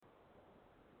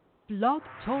Blog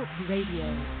Talk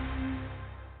Radio.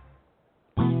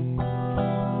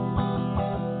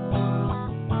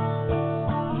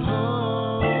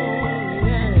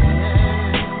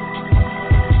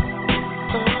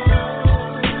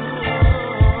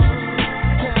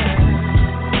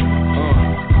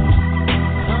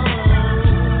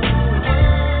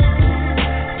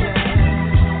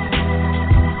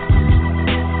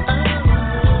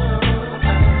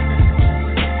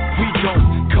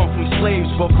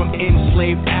 But from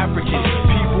enslaved Africans,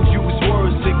 people use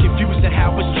words to confuse and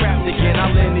how it's trapped again. Our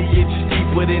lineage is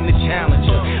deeper than the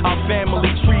challenger. Our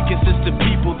family tree consists of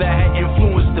people that had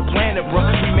influenced the planet, bro.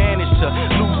 We managed to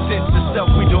lose sense of self,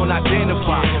 we don't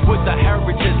identify with our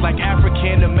heritage like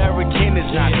African American is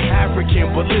not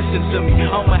African. But listen to me,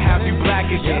 I'ma have you black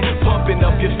again, pumping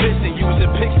up your fist and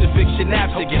using pics to fix your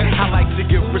naps again. I like to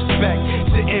give respect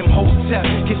to Imhotep,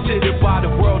 considered by the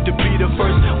world to be the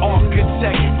first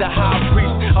architect, the high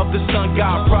priest of the sun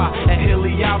god Ra at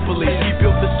Heliopolis. He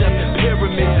built the 7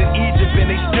 pyramids in Egypt and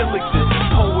they still exist.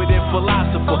 Poet and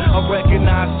philosopher, a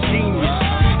recognized genius.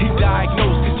 He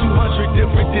diagnosed 200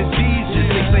 different diseases.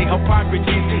 They say Hippocrates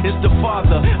is the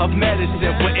father of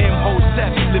medicine, but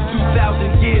Imhotep lived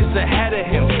 2,000 years ahead of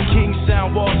him. King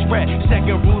Sound Walsh Red,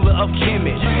 second ruler of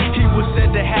Kemet. He was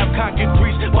said to have conquered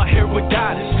Greece by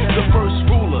Herodotus, the first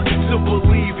ruler to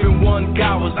believe in one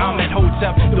God was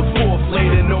Amenhotep the fourth,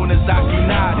 later known as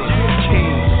Akhenaten.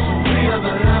 Kings. We are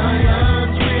the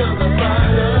lions, we are the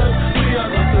fighters, we are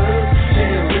the birds, the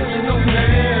original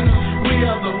man. We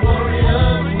are the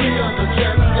warriors, we are the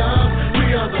champions, we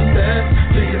are the best,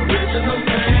 the original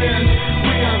man.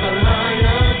 We are the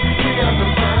lions, we are the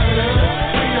fighters,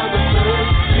 we are the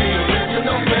birds, the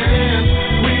original man.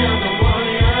 We are the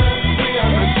warriors, we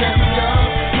are the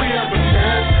champions, we are the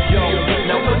best, the original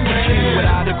now what's the king man.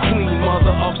 without a queen,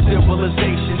 mother of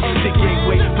civilization? The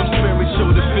gateway from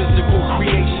spiritual to physical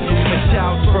creation. A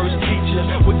child's first teacher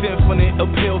with infinite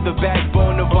appeal, the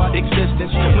backbone of our existence.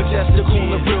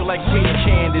 Majestical and real like Queen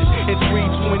Candace in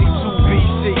 322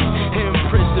 BC.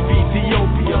 Empress of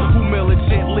Ethiopia, who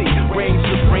militantly reigned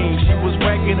supreme. She was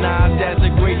recognized as a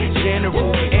great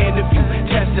general, and if you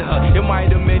tested her, it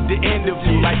might have meant the end of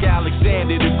you. Like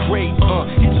Alexander the Great,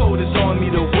 he told his army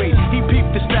to wait. He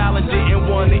peeped the style and didn't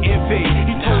want to invade.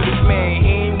 He told his man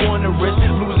he ain't want to risk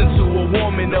losing to a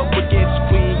woman up against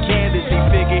Queen Candace. He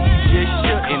figured he just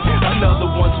shouldn't. Another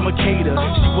one's Makeda,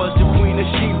 she was the Queen of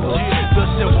Sheba, the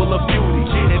symbol of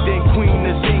beauty, and then Queen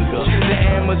Nzinga, the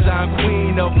Amazon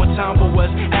Queen of Matamba,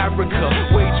 West Africa.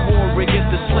 Wage war against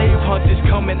the slave hunters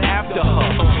coming after her,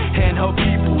 and her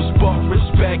peoples, but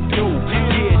respect due.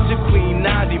 Yeah, to Queen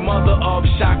Nandi, mother of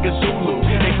Shaka Zulu,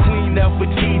 and Queen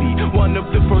Nefertiti, one of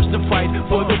the first to fight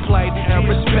for the plight and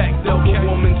respect of a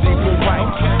woman's equal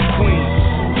rights. Queen.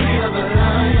 We are the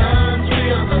lions,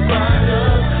 we are the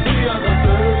fighters, we are the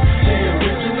birds, the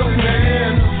original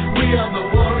man. We are the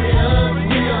warriors,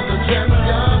 we are the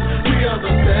champions, we are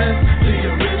the best, the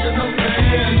original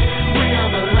man. We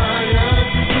are the lions,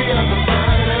 we are the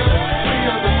fighters, we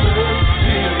are the birds,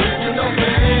 the original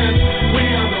man. We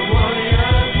are the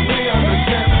warriors, we are the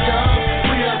champions,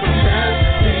 we are the best,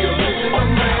 the original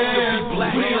man.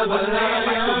 We are the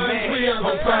lions, we are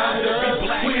the fighters, we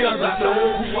are the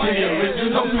birds, the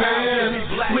original man.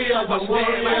 We are the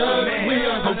warriors, we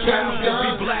are the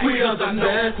champions, we are the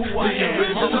best, the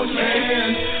original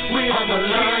man. We are the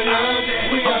lions,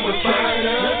 we are the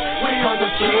fighters, we are the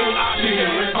birds, the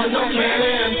original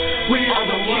man. We are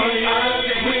the warriors,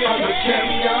 we are the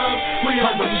champions, we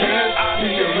are the best,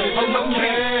 the original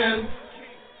man.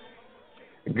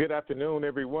 Good afternoon,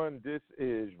 everyone. This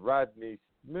is Rodney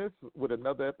Smith with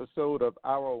another episode of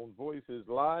Our Own Voices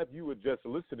Live. You were just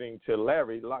listening to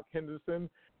Larry Locke Henderson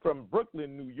from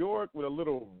Brooklyn, New York, with a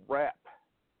little rap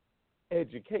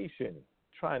education,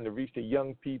 trying to reach the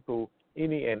young people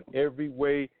any and every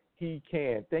way he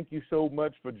can. Thank you so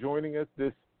much for joining us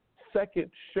this second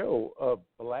show of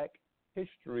Black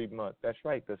History Month. That's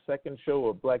right, the second show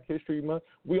of Black History Month.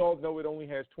 We all know it only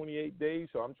has 28 days,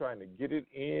 so I'm trying to get it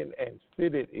in and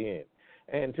fit it in.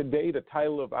 And today, the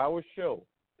title of our show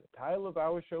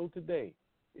today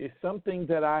is something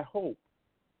that I hope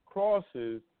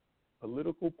crosses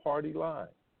political party lines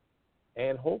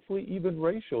and hopefully even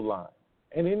racial lines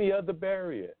and any other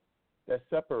barrier that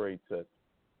separates us.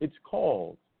 It's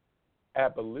called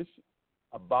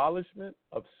Abolishment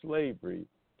of Slavery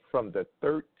from the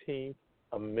 13th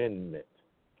Amendment.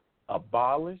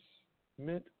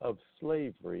 Abolishment of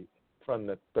Slavery from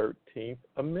the 13th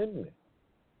Amendment.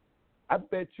 I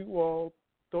bet you all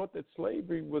thought that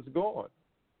slavery was gone.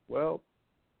 Well,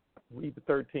 read the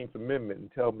 13th Amendment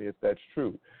and tell me if that's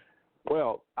true.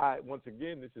 Well, once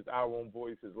again, this is Our Own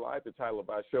Voices Live. The title of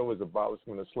our show is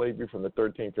Abolishment of Slavery from the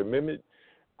 13th Amendment.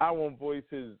 Our Own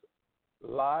Voices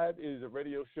Live is a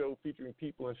radio show featuring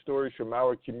people and stories from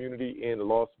our community in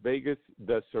Las Vegas,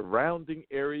 the surrounding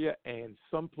area, and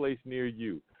someplace near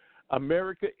you.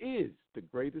 America is the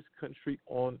greatest country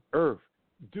on earth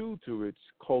due to its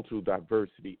cultural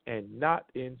diversity and not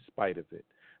in spite of it.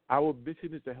 Our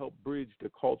mission is to help bridge the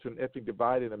cultural and ethnic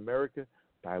divide in America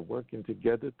by working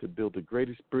together to build the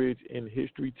greatest bridge in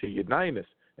history to unite us.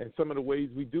 And some of the ways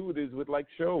we do it is with like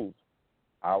shows.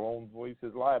 Our Own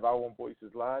Voices Live. Our Own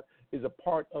Voices Live is a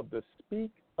part of the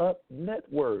Speak Up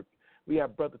Network. We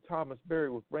have Brother Thomas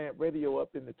Berry with Rant Radio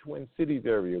up in the Twin Cities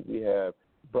area. We have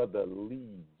Brother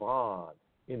Lee Vaughn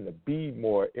in the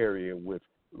Beadmore area with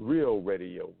Real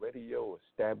Radio. Radio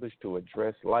established to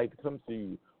address life. It comes to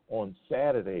you on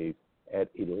Saturdays at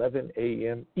 11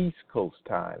 a.m. East Coast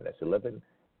time. That's 11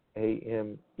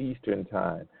 a.m. Eastern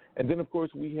time. And then, of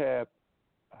course, we have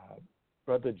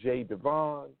Brother Jay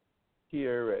Devon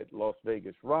here at Las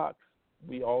Vegas Rocks.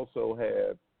 We also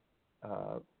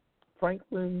have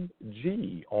Franklin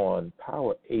G on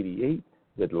Power 88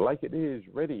 with Like It Is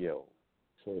Radio.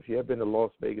 So if you have been to the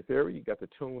Las Vegas area, you got to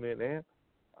tune in there,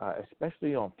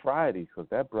 especially on Fridays, because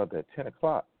that brother at 10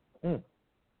 o'clock,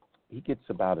 he gets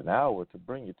about an hour to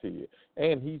bring it to you.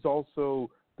 And he's also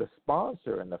the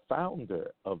sponsor and the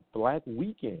founder of Black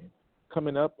Weekend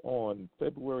coming up on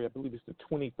February, I believe it's the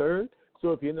 23rd.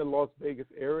 So if you're in the Las Vegas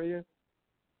area,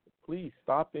 please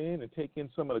stop in and take in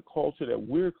some of the culture that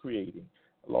we're creating.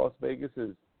 Las Vegas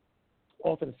is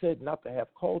often said not to have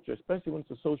culture, especially when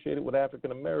it's associated with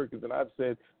African Americans. And I've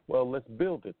said, well, let's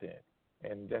build it then.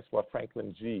 And that's what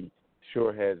Franklin G.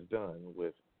 sure has done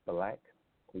with Black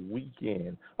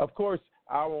Weekend. Of course,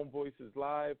 Our Own Voices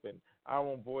Live and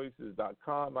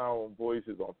OurOwnVoices.com, Our Own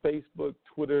Voices on Facebook,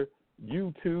 Twitter,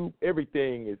 YouTube.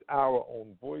 Everything is Our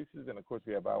Own Voices. And, of course,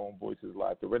 we have Our Own Voices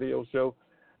Live, the radio show.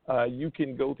 You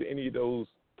can go to any of those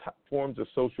forms of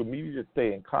social media to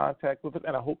stay in contact with it.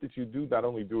 And I hope that you do, not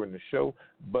only during the show,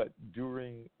 but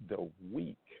during the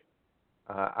week.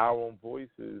 Our Own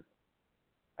Voices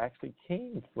actually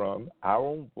came from Our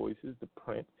Own Voices, the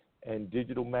print and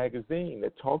digital magazine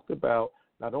that talked about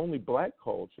not only black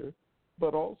culture,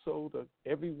 but also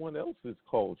everyone else's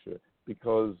culture,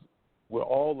 because we're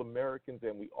all Americans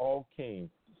and we all came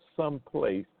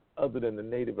someplace other than the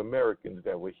Native Americans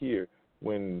that were here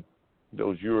when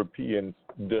those Europeans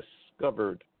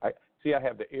discovered, I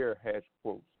have the air hash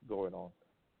quotes going on,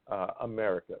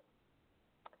 America.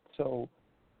 So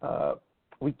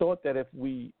we thought that if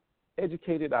we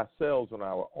educated ourselves on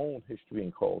our own history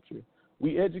and culture,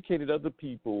 we educated other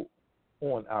people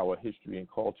on our history and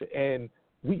culture, and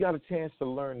we got a chance to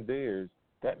learn theirs,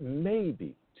 that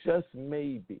maybe, just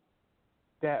maybe,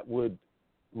 that would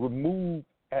remove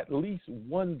at least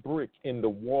one brick in the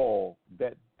wall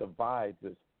that divides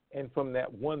us. And from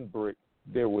that one brick,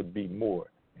 there would be more,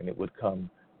 and it would come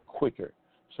quicker.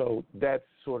 So that's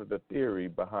sort of the theory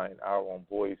behind Our Own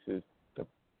Voices, the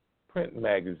print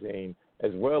magazine,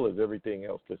 as well as everything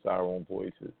else that's Our Own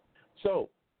Voices. So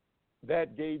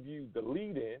that gave you the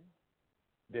lead-in.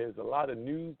 There's a lot of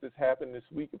news that's happened this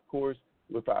week, of course,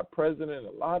 with our president,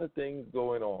 a lot of things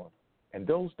going on. And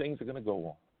those things are going to go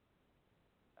on.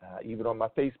 Even on my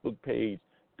Facebook page,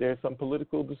 there's some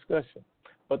political discussion.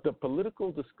 But the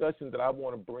political discussion that I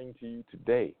want to bring to you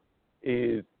today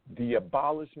is the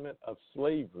abolishment of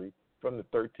slavery from the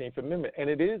 13th Amendment. And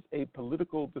it is a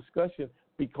political discussion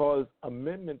because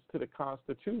amendments to the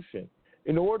Constitution,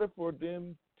 in order for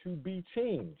them to be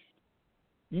changed,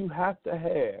 you have to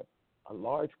have a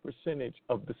large percentage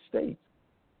of the states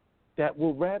that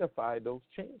will ratify those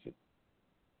changes.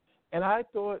 And I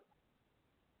thought,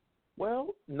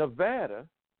 well, Nevada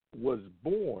was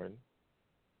born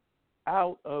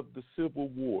out of the Civil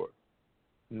War.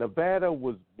 Nevada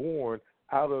was born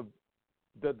out of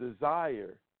the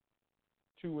desire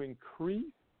to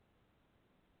increase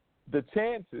the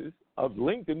chances of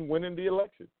Lincoln winning the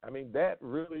election. I mean, that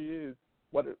really is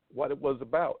what it was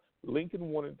about. Lincoln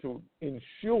wanted to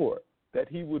ensure that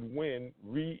he would win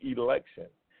re-election.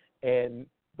 And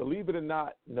believe it or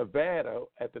not, Nevada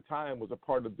at the time was a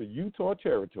part of the Utah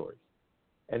Territories.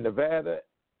 And Nevada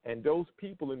and those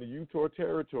people in the Utah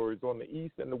Territories on the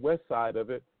east and the west side of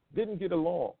it didn't get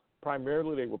along.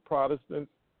 Primarily, they were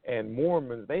Protestants and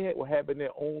Mormons. They were having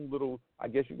their own little, I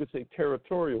guess you could say,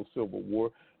 territorial civil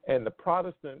war. And the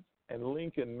Protestants and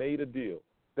Lincoln made a deal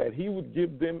that he would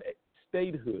give them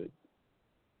statehood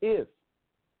if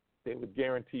they would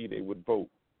guarantee they would vote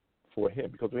for him,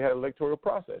 because we had an electoral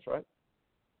process, right?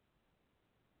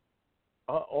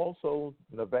 Also,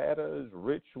 Nevada is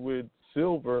rich with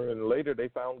silver, and later they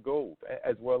found gold,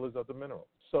 as well as other minerals.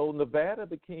 So Nevada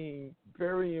became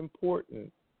very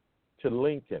important to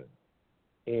Lincoln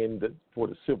for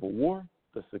the Civil War,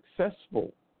 the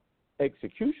successful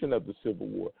execution of the Civil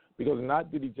War, because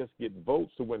not did he just get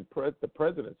votes to win the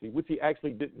presidency, which he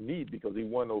actually didn't need because he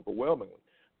won overwhelmingly,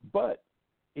 but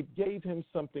it gave him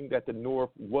something that the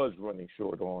North was running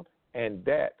short on, and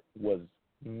that was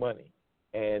money.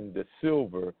 And the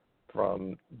silver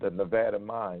from the Nevada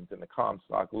mines and the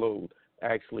Comstock lode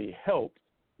actually helped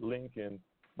Lincoln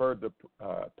further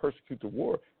persecute the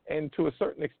war. And to a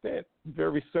certain extent,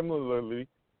 very similarly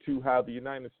to how the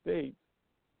United States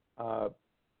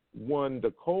won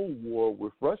the Cold War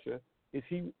with Russia,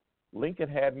 Lincoln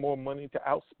had more money to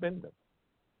outspend them.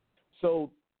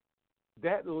 So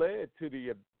that led to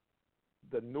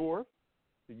the North,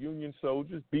 the Union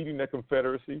soldiers, beating the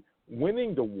Confederacy,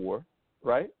 winning the war,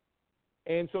 right?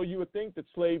 And so you would think that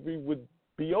slavery would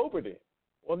be over then.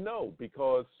 Well, no,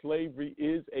 because slavery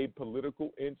is a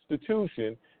political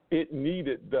institution. It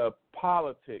needed the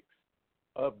politics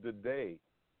of the day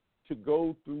to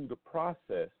go through the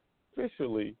process,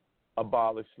 officially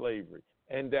abolish slavery.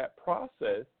 And that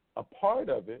process, a part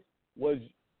of it was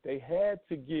they had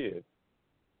to give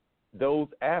those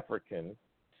Africans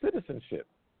citizenship.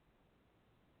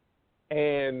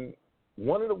 And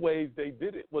one of the ways they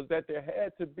did it was that there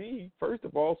had to be, first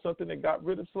of all, something that got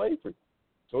rid of slavery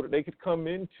so that they could come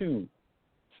into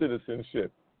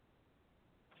citizenship.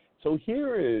 So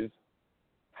here is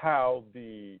how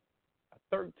the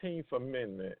 13th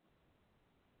Amendment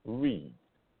reads.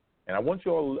 And I'm going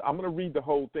to read the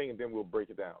whole thing and then we'll break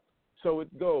it down. So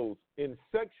it goes, in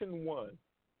Section 1,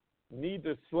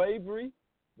 neither slavery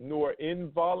nor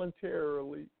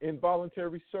involuntary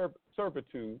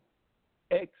servitude,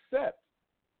 except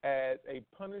as a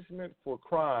punishment for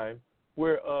crime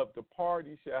whereof the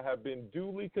party shall have been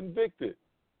duly convicted,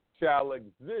 shall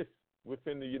exist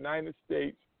within the United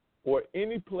States or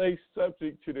any place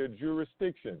subject to their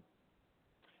jurisdiction.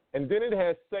 And then it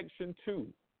has Section 2.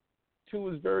 2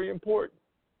 is very important.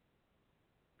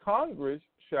 Congress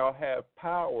shall have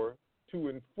power to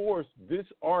enforce this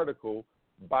article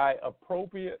by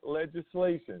appropriate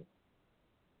legislation.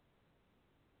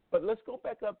 But let's go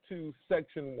back up to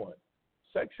Section 1.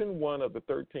 Section 1 of the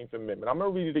 13th Amendment. I'm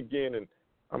going to read it again, and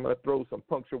I'm going to throw some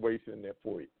punctuation in there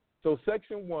for you. So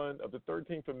Section 1 of the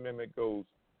 13th Amendment goes,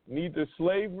 neither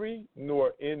slavery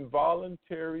nor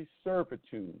involuntary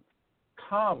servitude,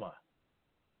 comma.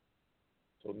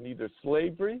 So neither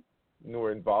slavery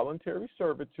nor involuntary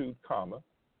servitude, comma,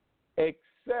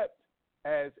 except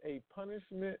as a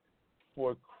punishment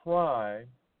for crime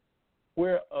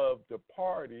whereof the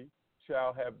party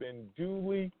shall have been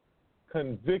duly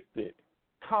convicted,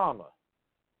 comma,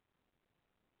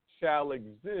 shall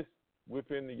exist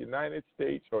within the United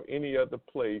States or any other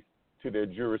place to their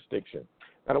jurisdiction.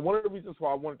 Now, one of the reasons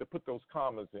why I wanted to put those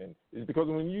commas in is because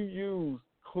when you use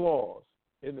clause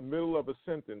in the middle of a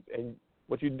sentence, and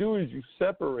what you do is you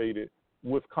separate it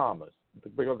with commas,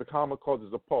 because the comma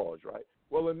causes a pause, right?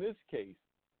 Well, in this case,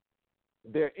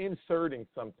 they're inserting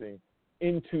something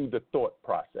into the thought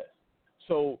process.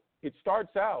 So it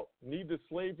starts out, neither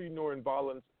slavery nor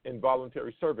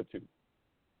involuntary servitude.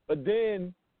 But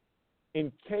then,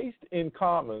 encased in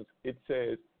commas, it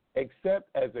says, except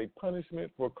as a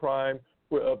punishment for crime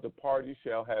whereof the party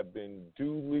shall have been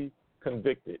duly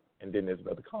convicted. And then there's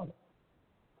another comma.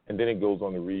 And then it goes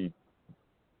on to read,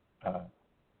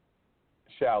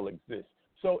 shall exist.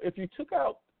 So if you took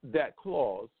out that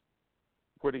clause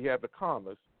where you have the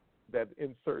commas that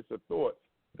inserts a thought,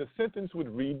 the sentence would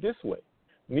read this way.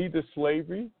 Neither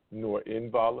slavery nor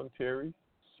involuntary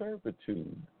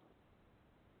servitude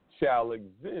shall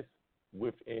exist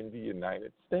within the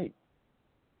United States.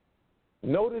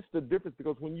 Notice the difference,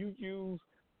 because when you use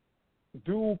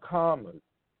dual commas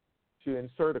to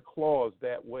insert a clause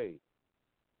that way,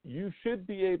 you should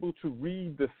be able to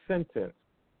read the sentence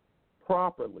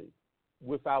properly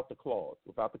without the clause,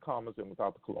 without the commas and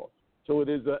without the clause. So it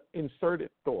is an inserted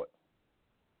thought.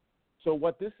 So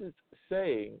what this is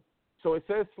saying, so it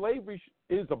says slavery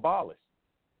is abolished,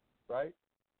 right?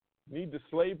 Neither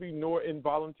slavery nor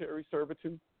involuntary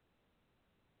servitude.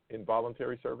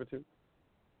 Involuntary servitude.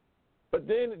 But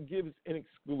then it gives an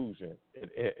exclusion,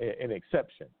 an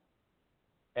exception.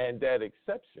 And that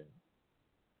exception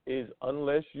is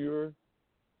unless you're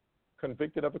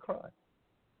convicted of a crime.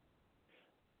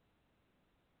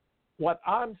 What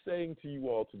I'm saying to you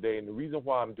all today, and the reason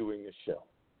why I'm doing this show,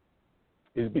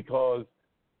 is because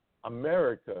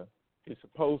America is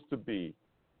supposed to be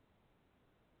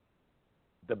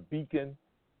the beacon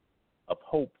of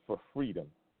hope for freedom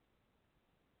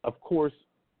of course,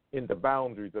 in the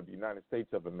boundaries of the United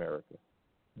States of America,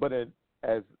 but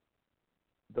as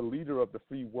the leader of the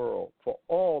free world for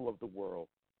all of the world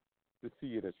to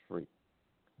see it as free.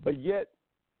 But yet,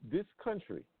 this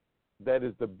country that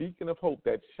is the beacon of hope,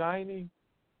 that shining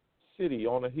city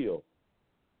on a hill,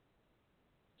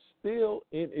 still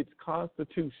in its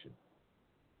constitution,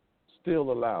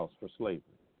 still allows for slavery.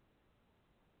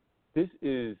 This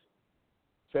is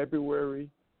February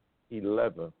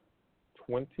 11th,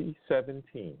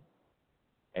 2017,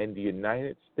 and the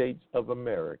United States of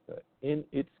America, in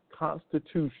its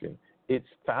Constitution, its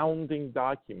founding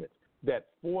documents, that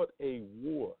fought a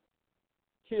war,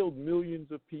 killed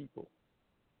millions of people,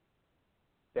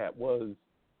 that was,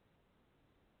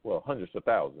 well, hundreds of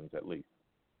thousands at least,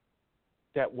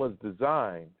 that was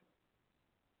designed,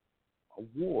 a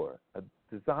war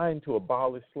designed to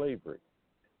abolish slavery,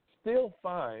 still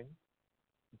find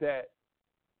that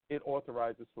it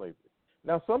authorizes slavery.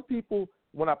 Now, some people,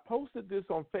 when I posted this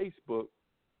on Facebook,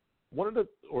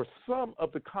 some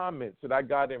of the comments that I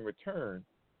got in return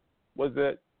was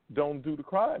that don't do the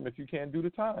crime if you can't do the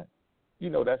time. You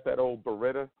know, that's that old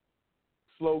Beretta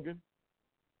slogan.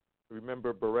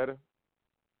 Remember Beretta?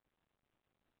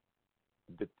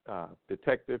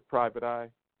 Detective, private eye,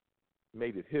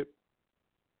 made it hip,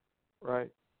 right?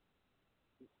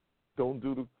 Don't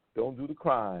do the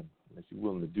crime unless you're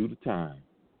willing to do the time.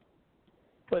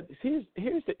 But here's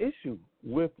the issue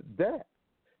with that,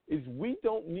 is we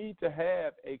don't need to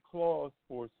have a clause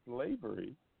for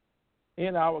slavery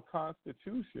in our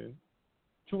Constitution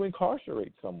to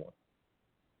incarcerate someone.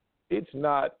 It's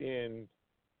not in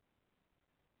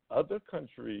other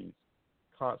countries'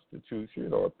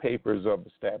 Constitution or papers of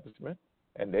establishment,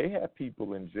 and they have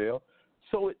people in jail.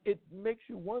 So it makes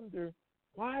you wonder,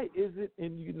 why is it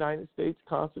in the United States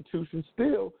Constitution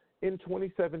still in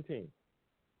 2017?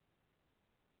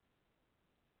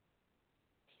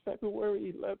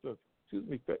 February 11th,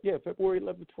 February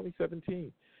 11th,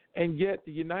 2017. And yet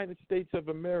the United States of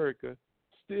America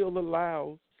still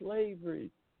allows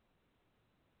slavery.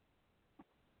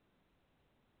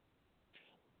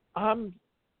 I'm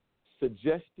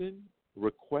suggesting,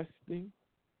 requesting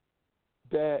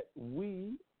that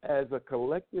we as a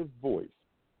collective voice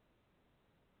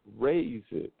raise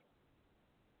it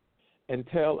and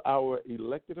tell our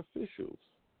elected officials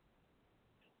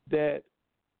that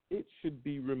it should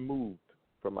be removed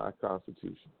from our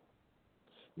Constitution.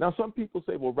 Now, some people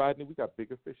say, well, Rodney, we got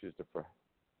bigger fishes to fry.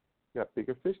 We got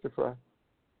bigger fish to fry.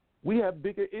 We have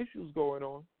bigger issues going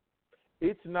on.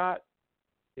 It's not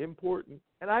important.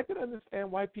 And I can understand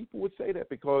why people would say that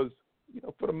because,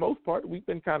 for the most part, we've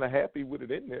been kind of happy with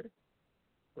it in there,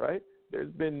 right?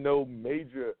 There's been no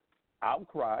major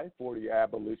outcry for the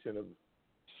abolition of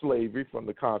slavery from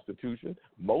the Constitution.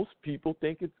 Most people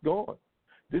think it's gone.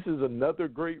 This is another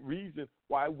great reason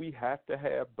why we have to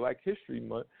have Black History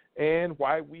Month and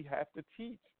why we have to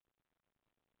teach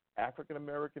African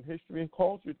American history and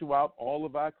culture throughout all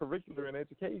of our curricular and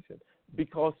education,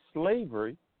 because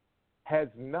slavery has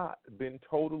not been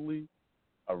totally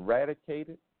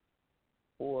eradicated,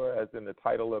 or as in the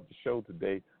title of the show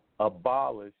today,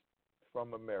 abolished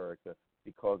from America,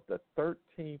 because the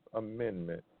 13th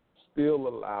Amendment still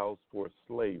allows for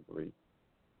slavery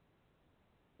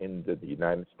in the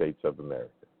United States of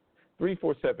America.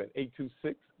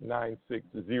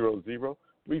 347-826-9600,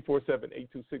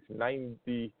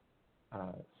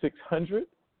 347-826-9600.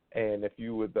 And if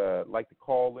you would like to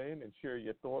call in and share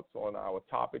your thoughts on our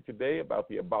topic today about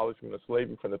the abolishment of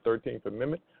slavery from the 13th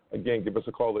Amendment, again, give us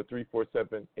a call at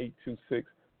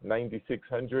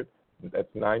 347-826-9600.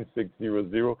 That's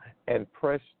 9600, and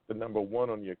press the number 1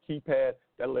 on your keypad.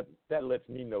 That lets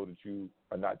me know that you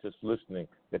are not just listening,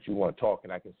 that you want to talk,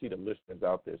 and I can see the listeners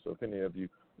out there. So if any of you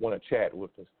want to chat with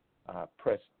us,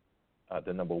 press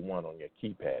the number 1 on your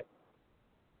keypad.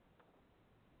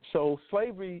 So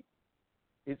slavery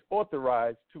is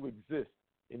authorized to exist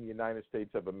in the United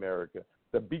States of America,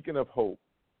 the beacon of hope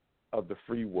of the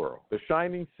free world, the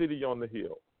shining city on the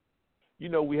hill.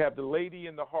 We have the lady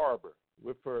in the harbor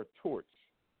with her torch,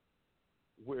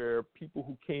 where people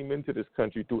who came into this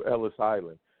country through Ellis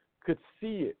Island could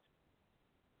see it.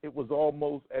 It was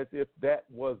almost as if that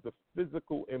was the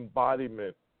physical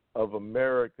embodiment of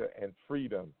America and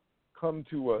freedom. Come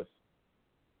to us,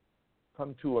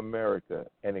 come to America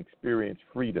and experience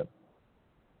freedom.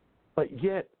 But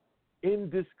yet,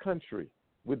 in this country,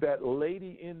 with that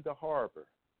lady in the harbor,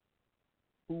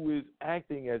 who is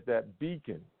acting as that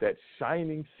beacon, that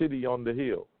shining city on the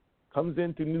hill, comes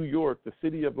into New York, the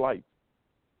city of lights.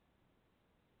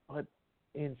 But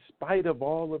in spite of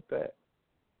all of that,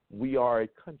 we are a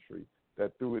country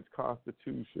that through its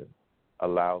Constitution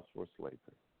allows for slavery.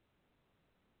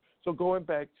 So going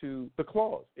back to the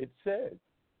clause, it says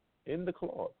in the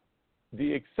clause,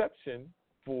 the exception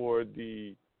for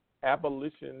the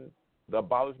abolishment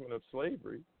of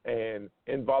slavery and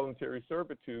involuntary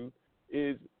servitude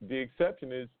is the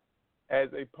exception is as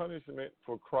a punishment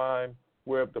for crime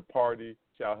whereof the party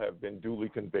shall have been duly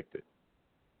convicted.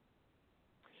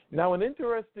 Now, an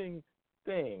interesting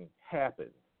thing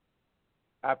happened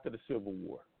after the Civil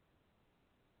War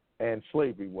and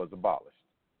slavery was abolished.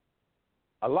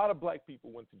 A lot of black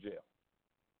people went to jail.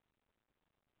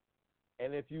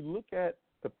 And if you look at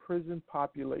the prison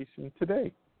population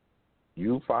today,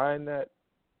 you'll find that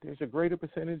there's a greater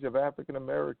percentage of African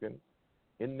Americans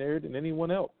in there than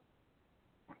anyone else.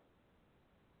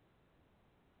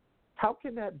 How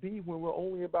can that be when we're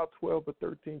only about 12 or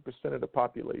 13% of the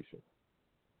population?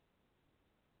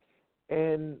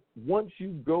 And once you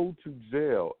go to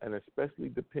jail, and especially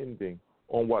depending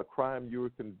on what crime you were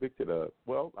convicted of,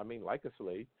 well, I mean, like a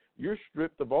slave, you're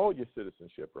stripped of all your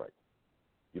citizenship rights.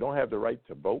 You don't have the right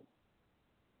to vote,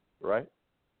 right?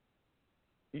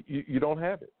 You don't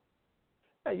have it.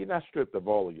 Now, you're not stripped of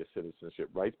all of your citizenship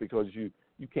rights because you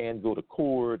can go to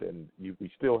court and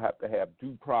we still have to have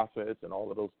due process and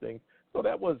all of those things. So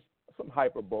that was some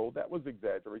hyperbole. That was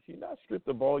exaggeration. You're not stripped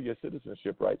of all your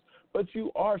citizenship rights, but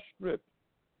you are stripped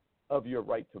of your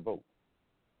right to vote.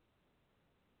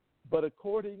 But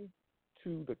according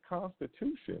to the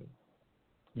Constitution,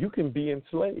 you can be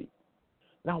enslaved.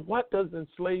 Now, what does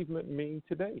enslavement mean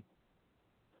today?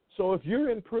 So if you're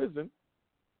in prison,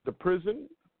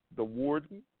 the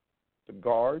warden, the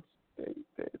guards, they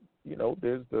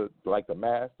there's the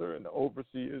master and the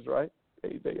overseers, right?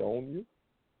 They own you.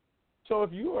 So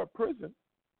if you are a prison,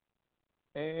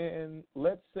 and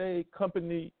let's say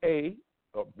company A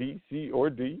or B, C, or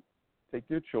D, take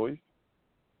your choice,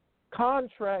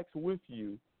 contracts with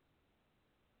the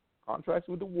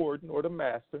warden or the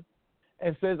master,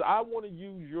 and says, I want to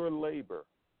use your labor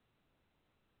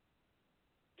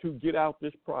to get out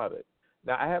this product.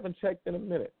 Now, I haven't checked in a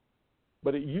minute,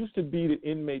 but it used to be that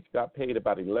inmates got paid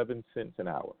about 11 cents an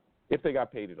hour, if they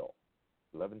got paid at all,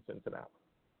 11 cents an hour.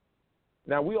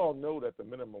 Now, we all know that the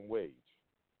minimum wage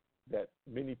that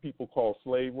many people call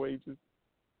slave wages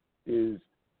is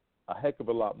a heck of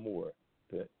a lot more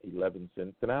than 11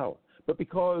 cents an hour. But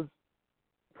because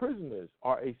prisoners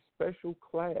are a special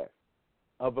class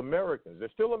of Americans, they're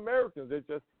still Americans, they're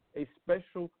just a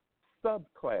special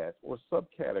subclass or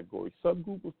subcategory,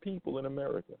 subgroup of people in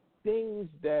America. Things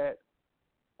that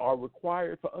are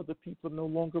required for other people are no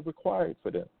longer required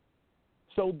for them.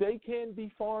 So they can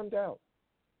be farmed out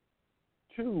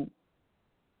to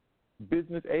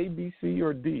business A, B, C,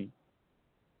 or D.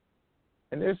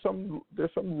 And there's some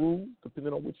rules,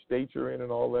 depending on which state you're in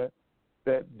and all that,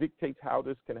 that dictates how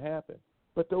this can happen.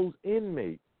 But those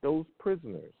inmates, those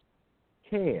prisoners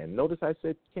can, notice I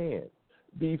said can,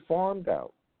 be farmed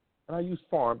out. And I use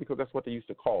farm because that's what they used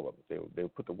to call them. They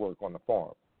would put the work on the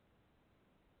farm.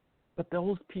 But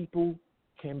those people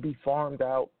can be farmed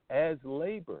out as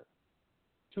labor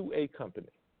to a company.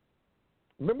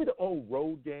 Remember the old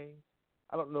road gangs?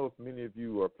 I don't know if many of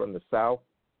you are from the South,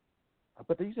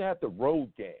 but they used to have the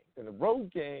road gangs. And the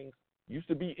road gangs used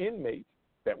to be inmates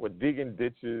that were digging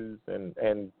ditches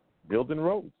and building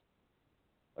roads,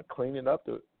 cleaning up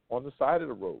on the side of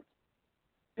the road.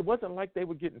 It wasn't like they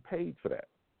were getting paid for that.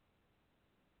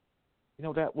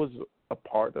 That was a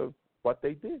part of what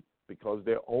they did because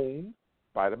they're owned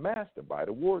by the master, by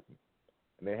the warden.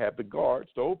 And they have the guards,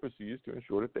 the overseers, to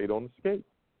ensure that they don't escape.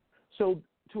 So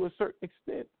to a certain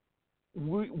extent,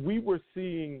 we were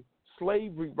seeing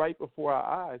slavery right before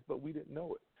our eyes, but we didn't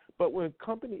know it. But when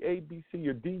company A, B, C,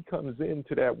 or D comes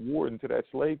into that warden, to that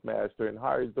slave master, and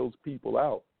hires those people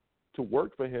out to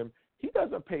work for him, he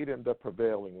doesn't pay them the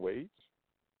prevailing wage.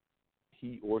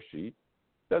 He or she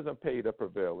doesn't pay the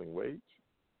prevailing wage.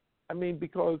 I mean,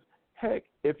 because, heck,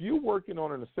 if you're working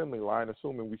on an assembly line,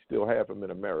 assuming we still have them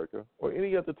in America, or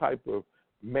any other type of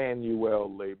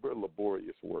manual labor,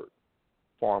 laborious work,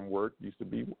 farm work used to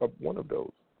be one of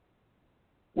those.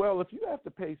 Well, if you have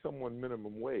to pay someone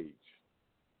minimum wage,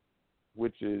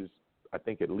 which is, I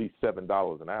think, at least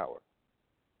 $7 an hour.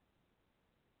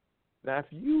 Now, if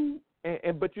you,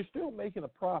 but you're still making a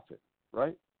profit,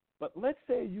 right? But let's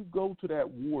say you go to that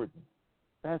warden,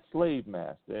 that slave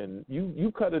master, and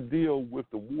you cut a deal with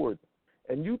the warden,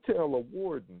 and you tell a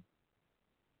warden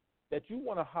that you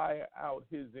want to hire out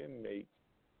his inmates,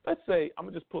 let's say, I'm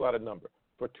going to just pull out a number,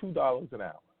 for $2 an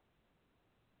hour.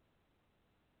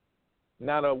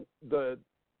 Now, the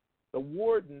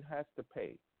warden has to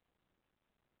pay,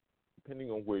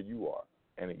 depending on where you are,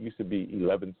 and it used to be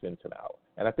 11 cents an hour.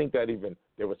 And I think that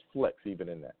there was flex even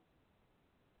in that.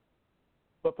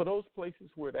 But for those places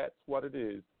where that's what it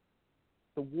is,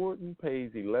 the warden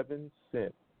pays 11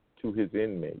 cents to his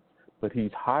inmates, but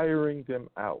he's hiring them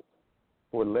out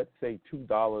for, let's say,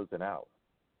 $2 an hour.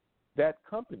 That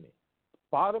company,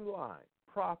 bottom line,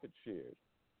 profit shares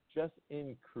just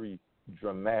increased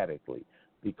dramatically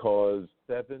because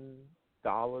 $7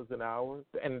 an hour,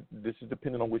 and this is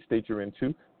depending on which state you're in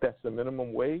too, that's the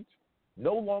minimum wage,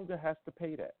 no longer has to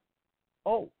pay that.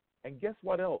 Oh, and guess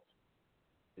what else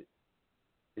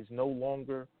is no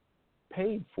longer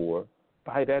paid for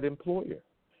by that employer?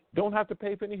 Don't have to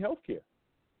pay for any health care.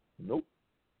 Nope.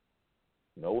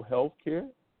 No health care.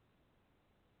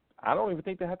 I don't even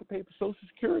think they have to pay for Social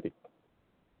Security.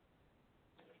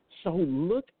 So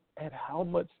look at how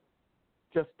much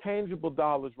just tangible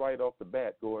dollars right off the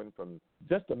bat, going from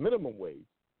just a minimum wage,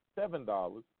 $7,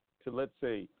 to let's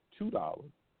say $2,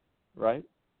 right?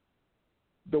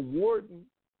 The warden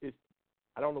is,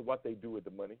 I don't know what they do with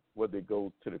the money, whether it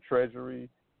goes to the Treasury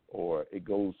or it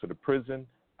goes to the prison.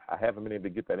 I haven't been able to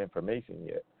get that information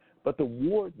yet. But the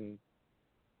warden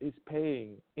is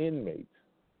paying inmates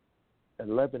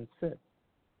 11 cents.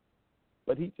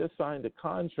 But he just signed a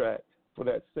contract for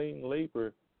that same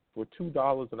labor for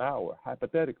 $2 an hour,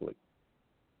 hypothetically.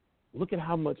 Look at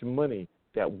how much money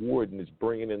that warden is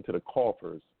bringing into the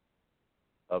coffers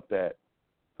of that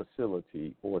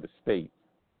facility or the state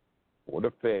or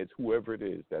the feds, whoever it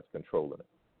is that's controlling it.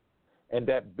 And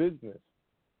that business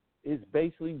is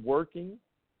basically working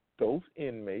those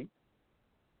inmates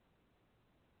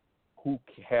who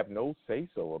have no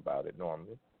say-so about it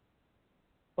normally.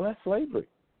 Well, that's slavery.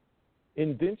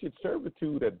 Indentured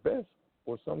servitude at best,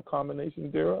 or some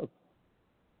combination thereof.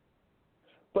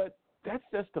 But that's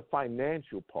just the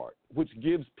financial part, which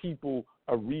gives people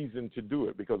a reason to do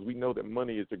it, because we know that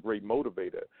money is a great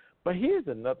motivator. But here's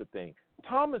another thing.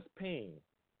 Thomas Paine,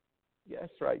 yeah,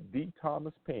 that's right, D.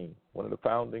 Thomas Paine, one of the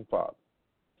founding fathers,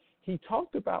 he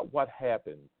talked about what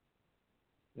happened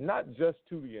not just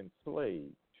to the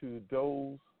enslaved, to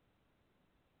those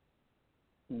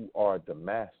who are the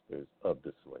masters of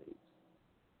the slaves.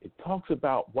 It talks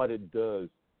about what it does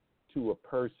to a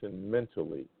person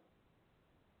mentally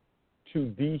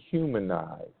to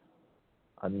dehumanize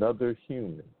another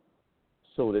human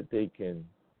so that they can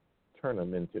turn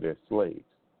them into their slaves.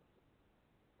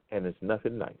 And it's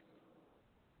nothing nice.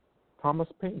 Thomas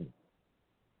Paine.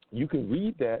 You can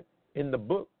read that in the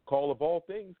book called, of all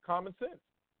things, Common Sense.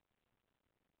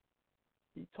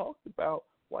 He talks about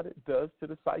what it does to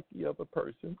the psyche of a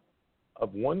person,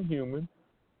 of one human,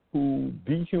 who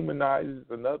dehumanizes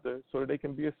another so that they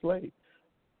can be a slave.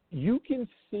 You can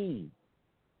see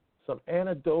some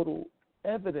anecdotal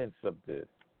evidence of this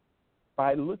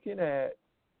by looking at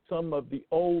some of the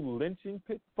old lynching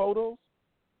pit photos.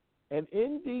 And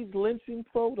in these lynching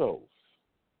photos,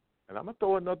 and I'm going to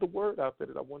throw another word out there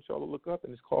that I want y'all to look up,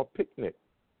 and it's called picnic.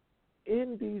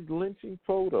 In these lynching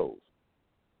photos,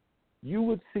 you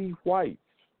would see whites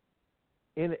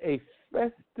in a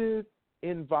festive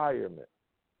environment,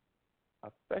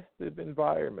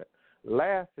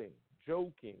 laughing,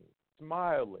 joking,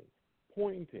 smiling,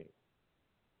 pointing,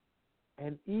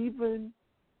 and even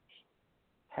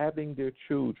having their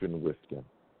children with them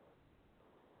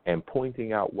and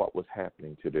pointing out what was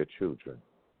happening to their children.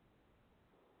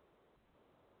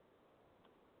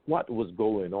 What was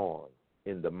going on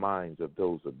in the minds of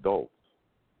those adults,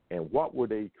 and what were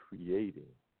they creating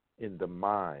in the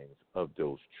minds of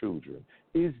those children?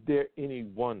 Is there any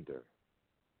wonder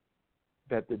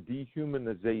that the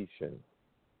dehumanization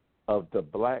of the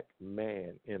black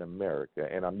man in America,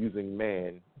 and I'm using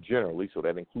man generally, so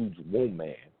that includes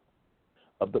woman,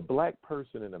 of the black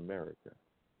person in America,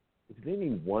 is it any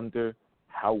wonder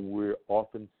how we're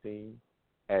often seen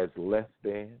as less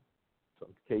than,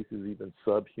 some cases even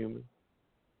subhuman?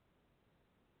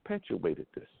 Perpetuated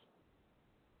this.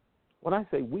 When I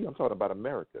say we, I'm talking about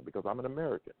America, because I'm an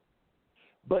American.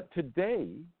 But today,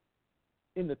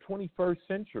 in the 21st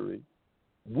century,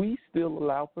 we still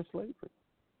allow for slavery.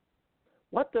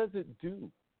 What does it do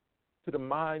to the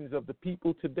minds of the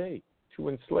people today to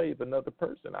enslave another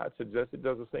person? I suggest it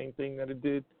does the same thing that it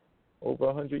did over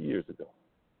 100 years ago.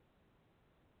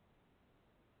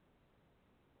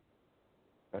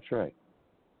 That's right.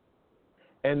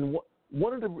 And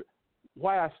one of the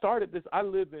why I started this, I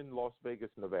live in Las Vegas,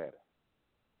 Nevada,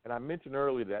 and I mentioned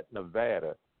earlier that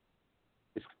Nevada,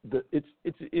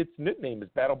 its nickname is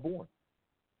Battleborn.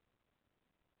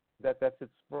 That's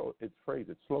its phrase,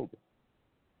 its slogan.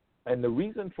 And the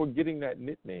reason for getting that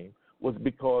nickname was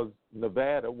because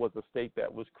Nevada was a state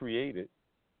that was created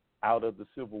out of the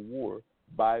Civil War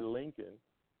by Lincoln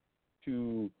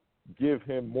to give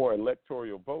him more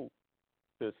electoral votes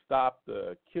to stop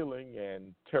the killing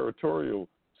and territorial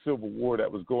civil war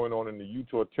that was going on in the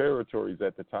Utah territories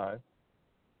at the time.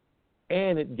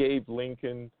 And it gave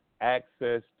Lincoln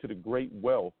access to the great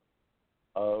wealth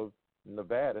of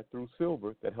Nevada through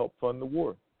silver that helped fund the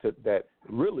war, that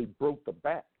really broke the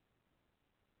back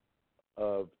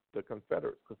of the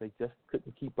Confederates because they just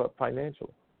couldn't keep up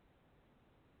financially.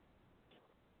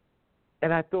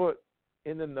 And I thought,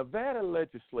 in the Nevada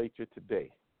legislature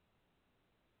today,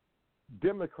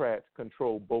 Democrats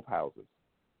control both houses.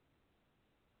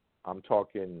 I'm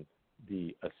talking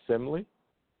the Assembly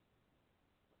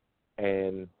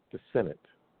and the Senate.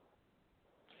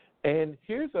 And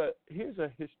here's a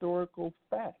historical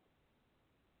fact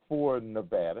for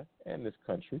Nevada and this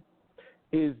country,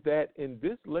 is that in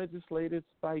this legislative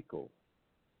cycle,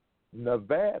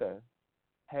 Nevada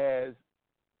has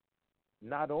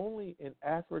not only an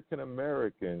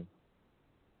African-American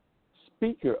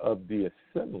Speaker of the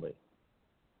Assembly,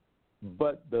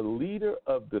 but the leader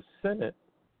of the Senate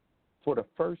for the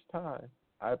first time,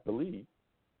 I believe,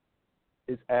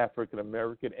 is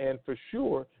African-American. And for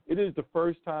sure, it is the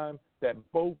first time that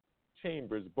both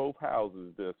chambers, both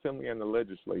houses, the Assembly and the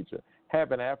legislature,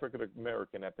 have an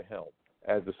African-American at the helm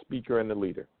as the Speaker and the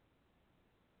leader.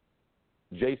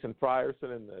 Jason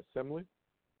Frierson in the Assembly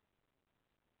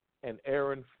and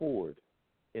Aaron Ford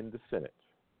in the Senate,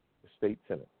 the state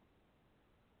Senate.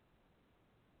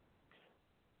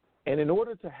 And in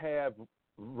order to have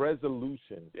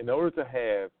resolutions, in order to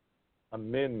have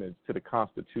amendments to the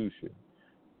Constitution,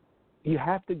 you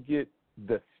have to get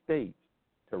the states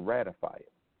to ratify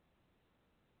it.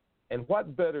 And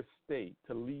what better state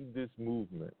to lead this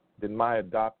movement than my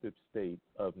adopted state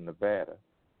of Nevada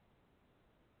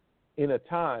in a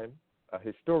time, a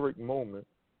historic moment,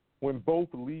 when both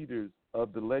leaders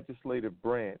of the legislative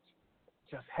branch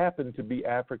just happen to be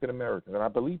African Americans, and I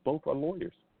believe both are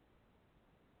lawyers.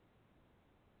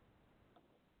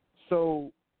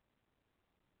 So,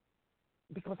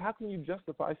 because how can you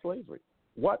justify slavery?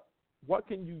 What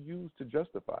can you use to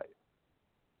justify it?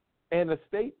 And a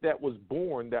state that was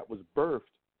born, that was birthed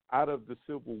out of the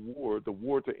Civil War, the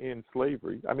war to end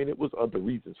slavery. I mean, it was other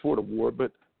reasons for the war,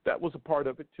 but that was a part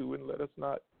of it too, and let us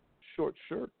not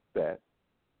short-shirt that.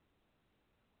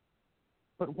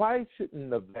 But why shouldn't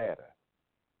Nevada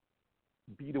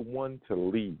be the one to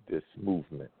lead this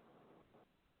movement?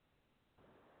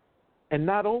 And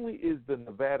not only is the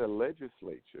Nevada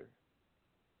legislature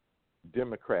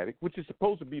Democratic, which is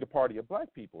supposed to be the party of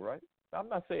black people, right? I'm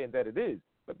not saying that it is,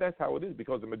 but that's how it is,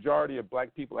 because the majority of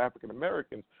black people, African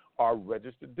Americans, are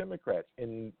registered Democrats.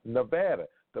 In Nevada,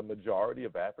 the majority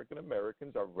of African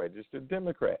Americans are registered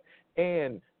Democrats.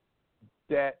 And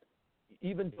that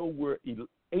even though we're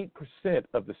 8%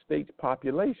 of the state's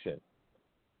population,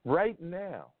 right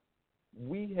now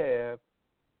we have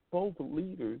both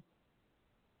leaders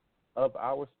of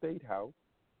our state house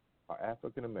are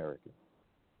African American.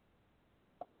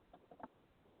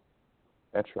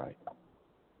 That's right.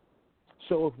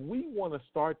 So if we want to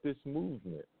start this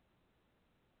movement,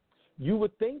 you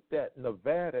would think that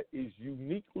Nevada is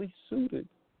uniquely suited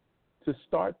to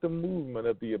start the movement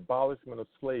of the abolishment of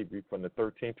slavery from the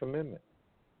 13th Amendment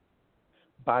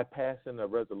by passing a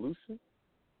resolution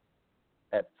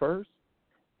at first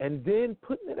and then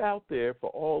putting it out there for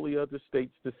all the other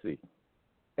states to see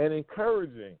and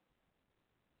encouraging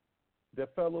their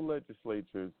fellow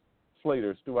legislators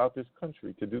throughout this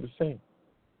country to do the same.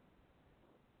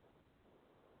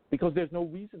 Because there's no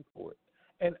reason for it.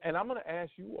 And I'm going to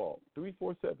ask you all,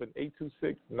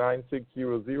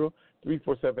 347-826-9600,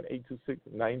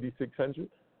 347-826-9600,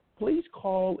 please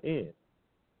call in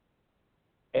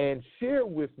and share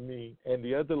with me and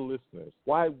the other listeners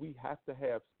why we have to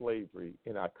have slavery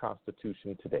in our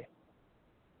Constitution today.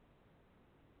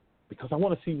 Because I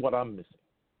want to see what I'm missing.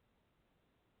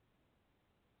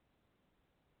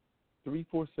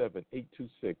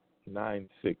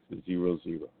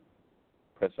 347-826-9600.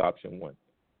 Press option 1.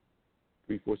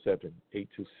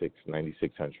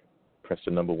 347-826-9600. Press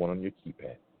the number 1 on your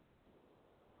keypad.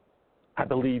 I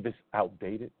believe it's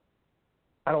outdated.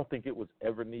 I don't think it was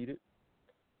ever needed,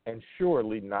 and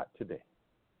surely not today.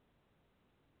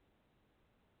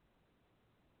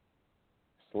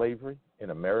 Slavery in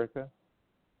America,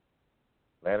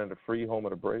 land of the free, home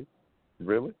of the brave?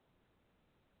 Really?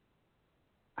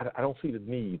 I don't see the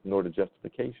need nor the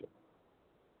justification.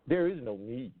 There is no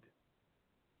need.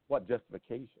 What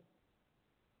justification?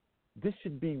 This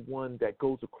should be one that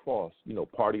goes across,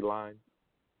 party lines,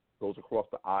 goes across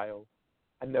the aisle.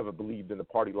 I never believed in the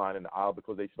party line in the aisle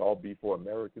because they should all be for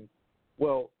Americans.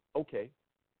 Well, okay,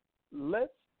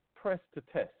 let's press to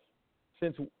test.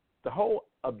 Since the whole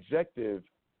objective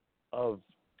of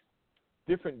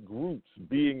different groups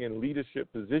being in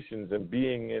leadership positions and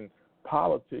being in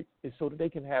politics is so that they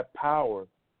can have power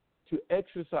to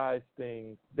exercise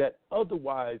things that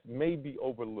otherwise may be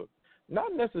overlooked.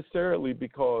 Not necessarily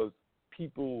because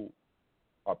people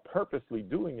are purposely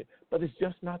doing it, but it's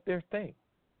just not their thing.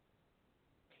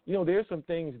 You know, there's some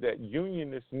things that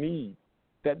unionists need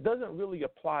that doesn't really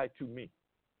apply to me.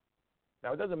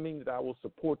 Now, it doesn't mean that I will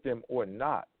support them or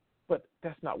not, but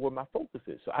that's not where my focus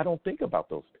is. So I don't think about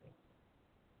those things.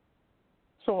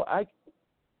 So I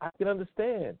can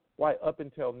understand why up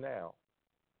until now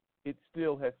it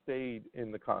still has stayed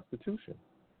in the Constitution.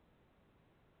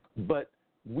 But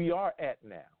we are at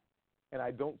now, and I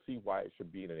don't see why it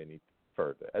should be in any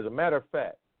further. As a matter of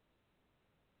fact,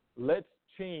 let's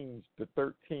change the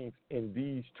 13th in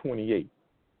these 28,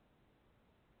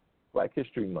 Black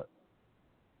History Month.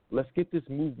 Let's get this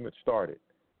movement started.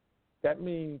 That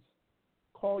means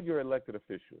call your elected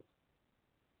officials,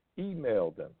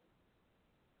 email them,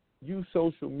 use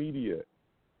social media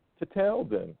to tell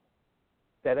them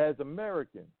that as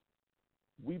Americans,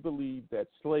 we believe that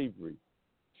slavery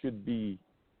should be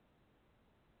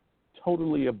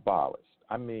totally abolished.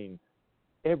 I mean,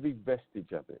 every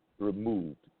vestige of it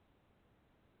removed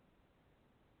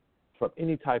from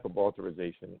any type of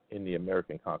authorization in the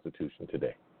American Constitution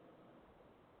today.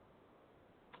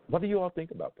 What do you all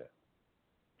think about that?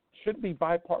 Should be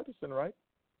bipartisan, right?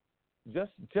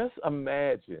 Just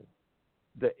imagine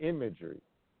the imagery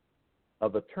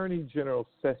of Attorney General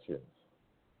Sessions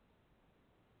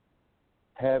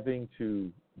having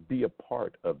to be a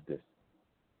part of this.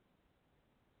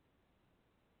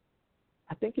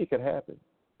 I think it could happen,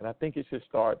 and I think it should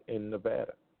start in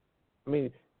Nevada. I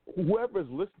mean, whoever's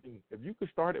listening, if you could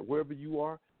start it wherever you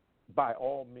are, by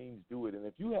all means do it. And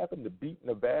if you happen to beat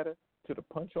Nevada to the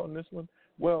punch on this one,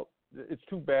 well, it's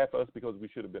too bad for us because we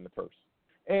should have been the first.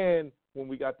 And when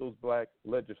we got those black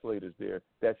legislators there,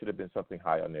 that should have been something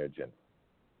high on their agenda.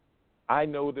 I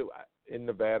know that in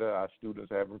Nevada, our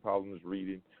students are having problems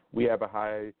reading. We have a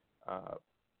high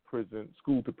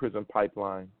school-to-prison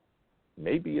pipeline.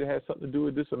 Maybe it has something to do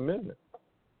with this amendment.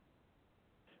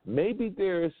 Maybe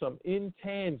there is some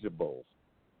intangibles,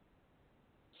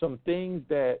 some things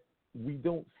that we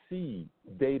don't see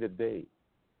day to day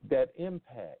that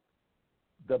impact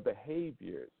the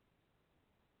behaviors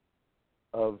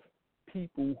of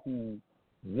people who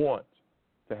want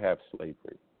to have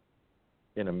slavery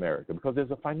in America, because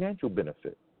there's a financial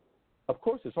benefit. Of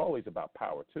course, it's always about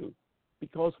power, too,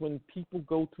 because when people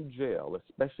go to jail,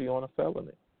 especially on a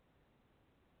felony,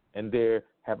 and they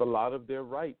have a lot of their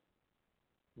rights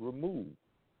removed,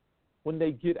 when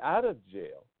they get out of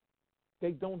jail,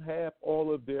 they don't have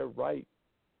all of their rights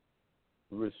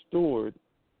restored,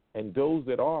 and those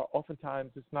that are,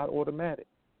 oftentimes it's not automatic.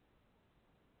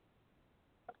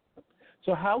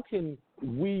 So how can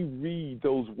we read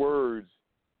those words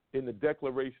in the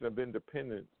Declaration of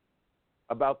Independence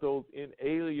about those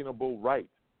inalienable rights,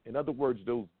 in other words,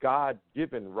 those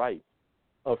God-given rights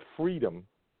of freedom,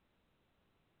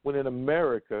 when in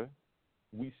America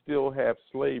we still have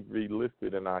slavery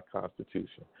listed in our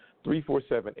Constitution?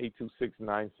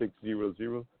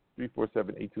 347-826-9600,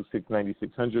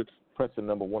 347-826-9600. Press the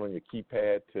number 1 on your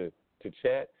keypad to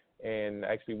chat. And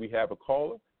actually, we have a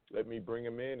caller. Let me bring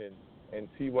him in and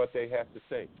see what they have to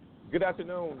say. Good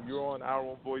afternoon. You're on Our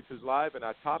Own Voices Live, and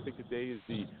our topic today is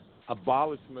the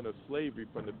abolishment of slavery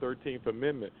from the 13th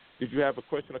Amendment. Did you have a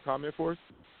question or comment for us?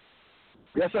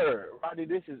 Yes, sir. Rodney,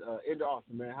 this is Ed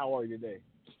Austin, man. How are you today?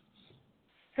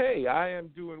 Hey, I am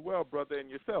doing well, brother, and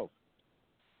yourself?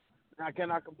 I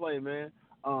cannot complain, man.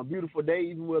 Beautiful day,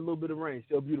 even with a little bit of rain.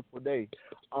 Still a beautiful day.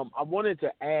 I wanted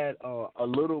to add a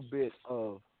little bit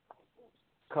of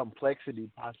complexity,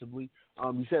 possibly.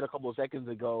 You said a couple of seconds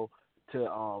ago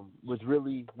was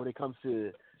really when it comes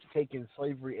to taking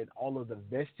slavery and all of the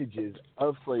vestiges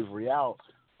of slavery out.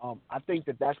 I think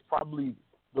that's probably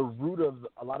the root of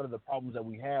a lot of the problems that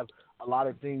we have. A lot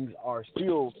of things are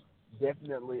still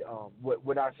definitely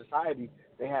with our society.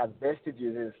 They have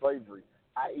vestiges in slavery,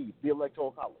 i.e., the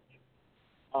Electoral College.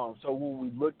 So when we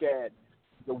look at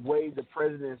the way the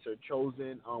presidents are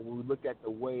chosen, when we look at the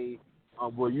way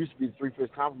where it used to be the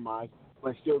Three-Fifths Compromise,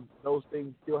 but still those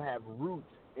things still have roots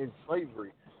in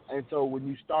slavery. And so when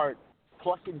you start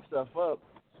plucking stuff up,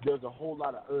 there's a whole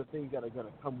lot of other things that are going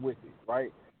to come with it,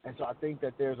 right? And so I think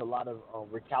that there's a lot of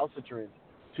recalcitrance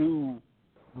to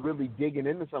really digging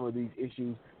into some of these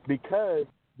issues because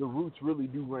the roots really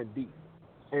do run deep.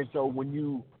 And so when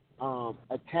you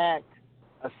attack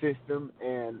a system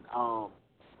and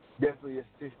definitely a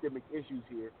systemic issues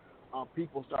here,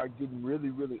 people start getting really,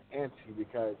 really antsy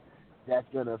because that's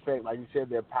going to affect, like you said,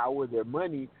 their power, their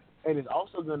money, and it's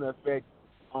also going to affect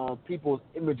people's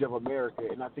image of America.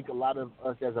 And I think a lot of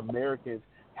us as Americans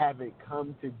haven't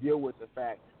come to deal with the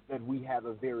fact that we have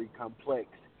a very complex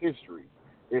history.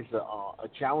 It's a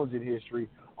challenging history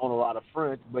on a lot of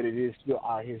fronts, but it is still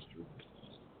our history.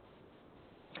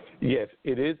 Yes,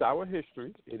 it is our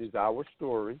history. It is our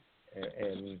story,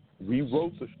 and we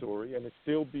wrote the story, and it's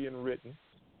still being written.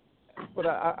 But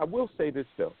I will say this,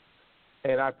 though,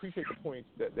 and I appreciate the points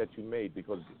that you made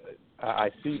because I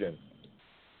see them.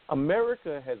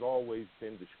 America has always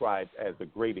been described as a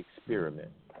great experiment,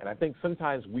 and I think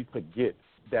sometimes we forget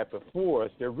that before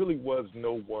us there really was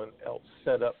no one else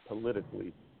set up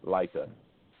politically like us.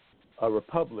 A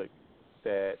republic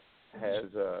that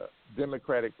has a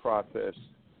democratic process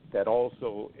that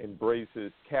also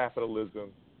embraces capitalism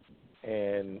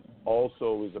and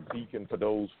also is a beacon for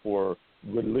those for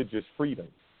religious freedom.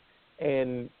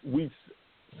 And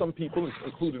some people,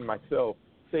 including myself,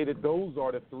 say that those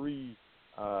are the three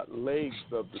legs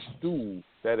of the stool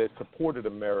that has supported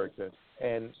America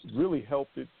and really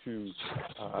helped it to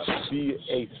be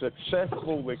a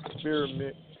successful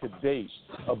experiment to date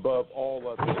above all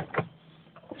others.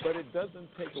 But it doesn't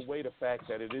take away the fact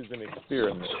that it is an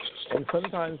experiment. And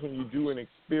sometimes when you do an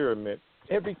experiment,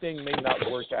 everything may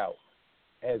not work out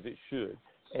as it should.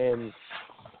 And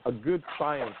a good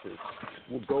scientist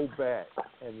will go back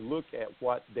and look at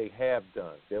what they have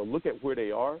done. They'll look at where they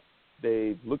are,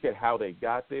 they look at how they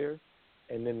got there,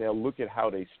 and then they'll look at how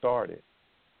they started.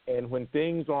 And when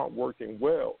things aren't working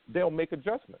well, they'll make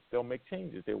adjustments. They'll make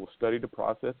changes. They will study the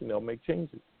process, and they'll make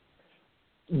changes.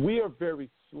 We are very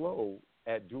slow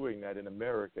at doing that in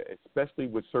America, especially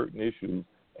with certain issues,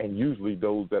 and usually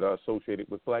those that are associated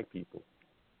with black people.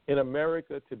 In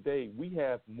America today, we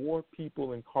have more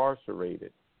people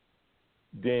incarcerated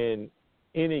than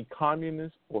any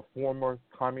communist or former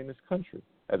communist country.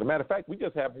 As a matter of fact, we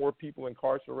just have more people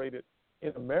incarcerated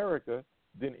in America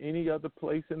than any other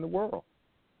place in the world.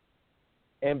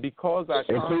 And because our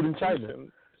including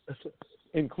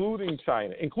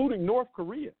China, including North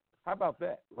Korea, how about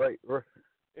that? Right.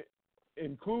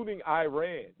 Including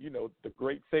Iran, the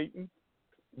great Satan,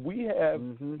 we have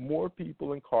more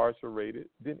people incarcerated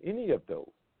than any of those.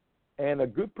 And a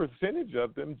good percentage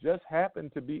of them just happen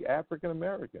to be African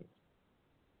Americans.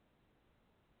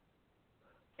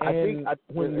 And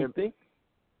when we think,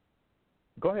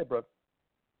 go ahead, brother.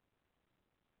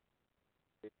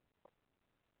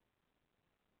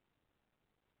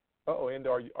 And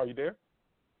are you there?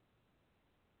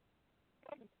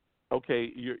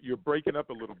 Okay, you're breaking up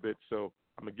a little bit, so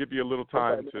I'm gonna give you a little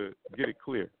time to get it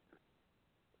clear.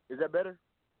 Is that better?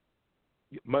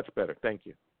 Much better, thank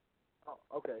you. Oh,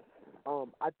 okay.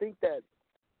 I think that,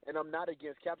 and I'm not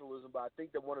against capitalism, but I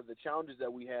think that one of the challenges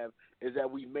that we have is that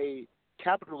we made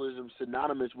capitalism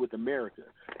synonymous with America,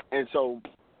 and so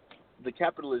the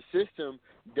capitalist system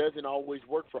doesn't always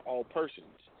work for all persons,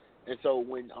 and so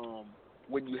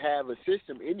when you have a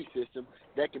system, any system,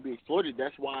 that can be exploited,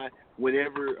 that's why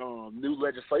whenever new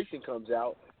legislation comes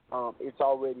out, it's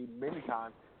already many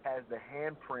times has the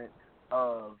handprint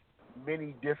of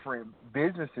many different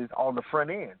businesses on the front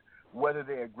end. Whether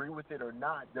they agree with it or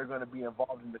not, they're going to be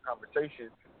involved in the conversation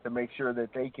to make sure that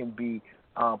they can be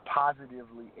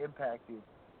positively impacted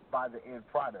by the end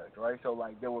product, right? So,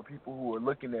 like, there were people who were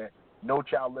looking at No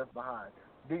Child Left Behind.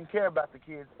 Didn't care about the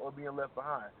kids or being left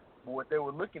behind. But what they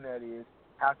were looking at is,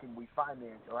 how can we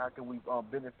finance or how can we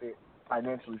benefit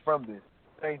financially from this?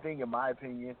 Same thing, in my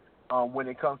opinion, when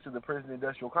it comes to the prison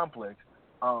industrial complex.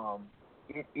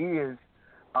 It is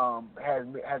has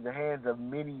the hands of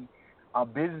many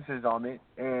businesses on it,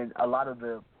 and a lot of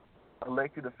the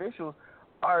elected officials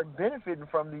are benefiting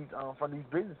from these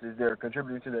businesses. They're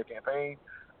contributing to their campaign.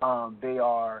 They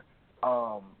are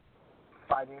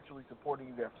financially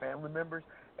supporting their family members,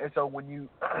 and so when you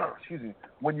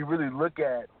when you really look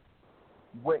at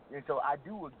and so I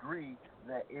do agree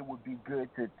that it would be good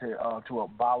to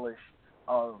abolish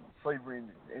slavery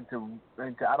and to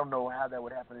I don't know how that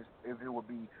would happen, if it would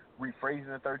be rephrasing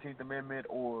the 13th Amendment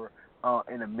or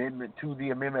an amendment to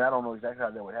the amendment. I don't know exactly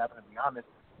how that would happen, to be honest,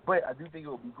 but I do think it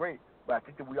would be great. But I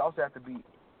think that we also have to be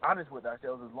honest with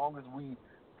ourselves. As long as we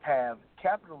have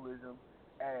capitalism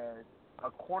as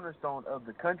a cornerstone of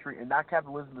the country, and not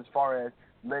capitalism as far as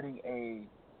letting a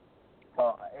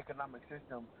economic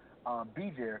system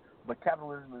be there, but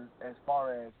capitalism as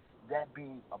far as that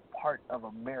being a part of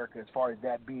America, as far as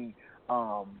that being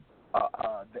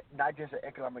not just an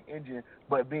economic engine,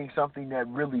 but being something that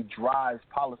really drives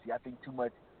policy. I think too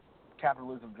much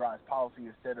capitalism drives policy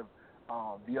instead of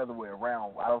the other way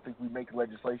around. I don't think we make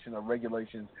legislation or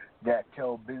regulations that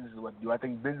tell businesses what to do. I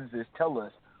think businesses tell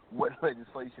us what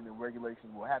legislation and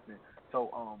regulation will happen.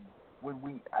 So when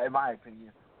we, in my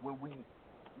opinion, when we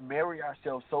marry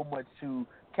ourselves so much to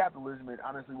capitalism, and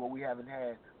honestly, what we haven't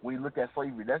had, when you look at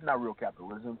slavery, that's not real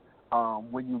capitalism.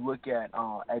 When you look at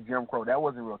Jim Crow, that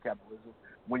wasn't real capitalism.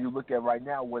 When you look at right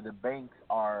now where the banks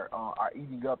are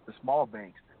eating up the small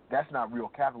banks, that's not real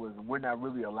capitalism. We're not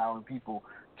really allowing people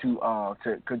to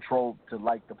control, to,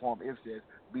 like the poem If says,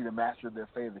 be the master of their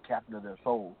fate, the captain of their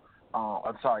soul.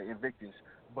 Invictus.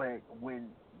 But when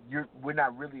we're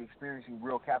not really experiencing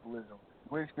real capitalism.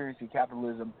 We're experiencing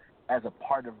capitalism as a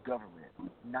part of government,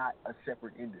 not a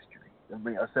separate industry. I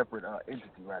mean, a separate entity,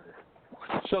 rather.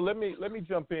 So let me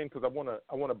jump in because I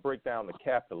want to break down the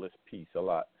capitalist piece a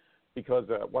lot, because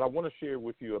what I want to share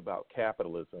with you about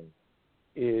capitalism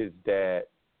is that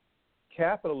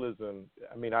capitalism,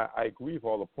 I mean, I agree with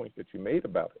all the points that you made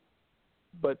about it,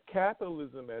 but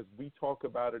capitalism as we talk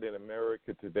about it in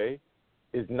America today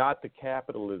is not the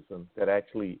capitalism that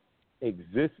actually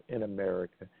exists in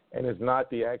America, and is not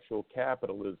the actual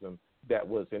capitalism that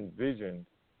was envisioned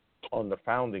on the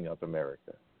founding of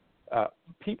America.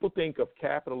 People think of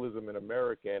capitalism in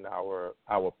America, and our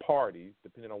parties,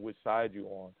 depending on which side you're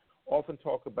on, often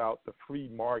talk about the free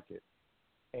market,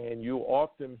 and you'll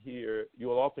often hear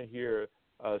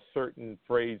certain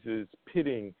phrases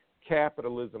pitting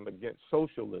capitalism against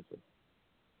socialism.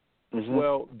 Mm-hmm.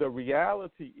 Well, the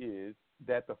reality is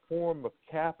that the form of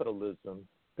capitalism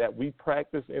that we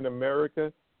practice in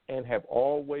America and have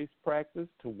always practiced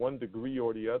to one degree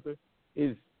or the other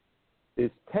is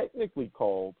technically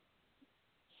called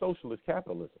socialist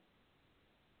capitalism.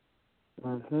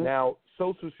 Mm-hmm. Now,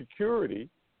 Social Security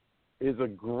is a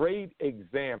great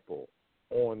example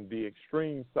on the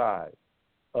extreme side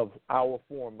of our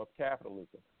form of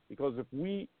capitalism, because if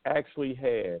we actually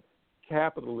had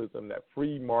capitalism, that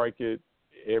free market,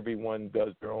 everyone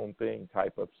does their own thing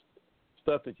type of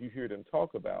stuff that you hear them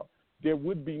talk about, there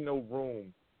would be no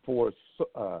room for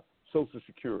Social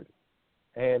Security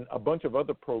and a bunch of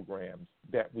other programs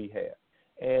that we have.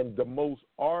 And the most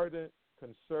ardent,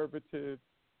 conservative,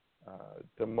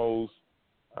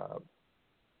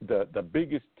 the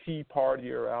biggest Tea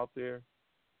Partier out there,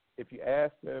 if you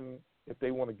ask them if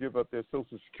they want to give up their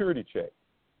Social Security check,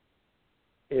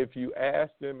 if you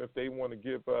ask them if they want to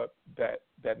give up that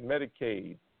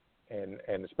Medicaid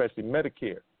and especially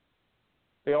Medicare,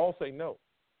 they all say no.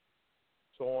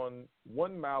 So on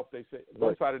one mouth they say,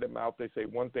 one side of their mouth they say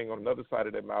one thing, on another side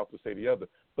of their mouth they say the other.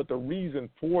 But the reason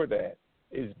for that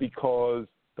is because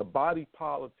the body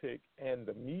politic and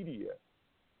the media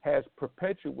has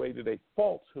perpetuated a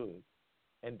falsehood,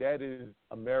 and that is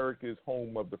America's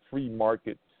home of the free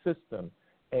market system,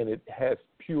 and it has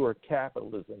pure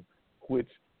capitalism, which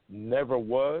never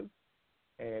was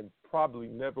and probably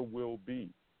never will be.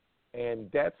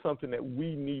 And that's something that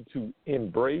we need to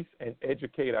embrace and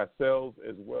educate ourselves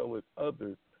as well as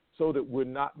others, so that we're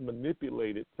not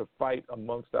manipulated to fight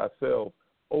amongst ourselves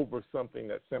over something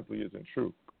that simply isn't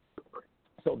true.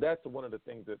 So that's one of the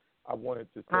things that I wanted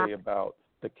to say about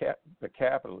the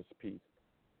capitalist piece.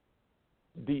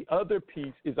 The other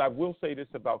piece is, I will say this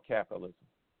about capitalism.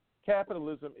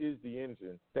 Capitalism is the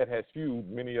engine that has fueled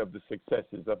many of the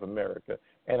successes of America.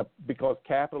 And because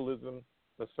capitalism,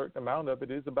 a certain amount of it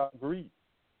is about greed.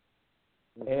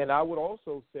 And I would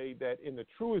also say that in the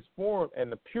truest form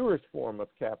and the purest form of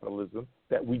capitalism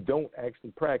that we don't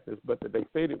actually practice, but that they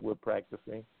say that we're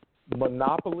practicing,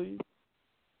 monopoly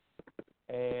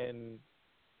and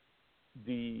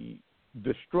the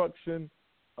destruction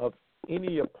of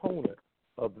any opponent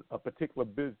of a particular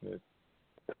business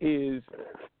is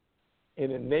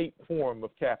an innate form of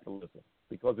capitalism,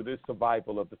 because it is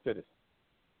survival of the fittest.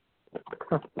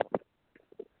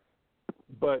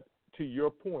 But to your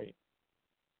point,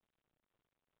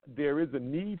 there is a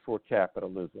need for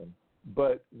capitalism,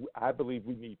 but I believe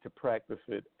we need to practice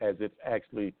it as it's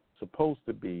actually supposed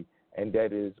to be, and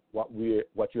that is what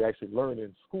you actually learn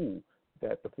in school,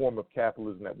 that the form of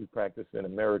capitalism that we practice in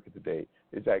America today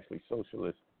is actually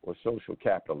socialist or social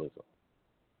capitalism.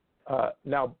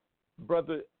 Now,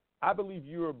 brother, I believe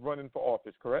you are running for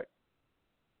office, correct?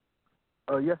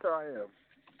 Yes, sir,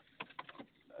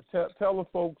 I am. Tell the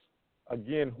folks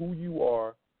again who you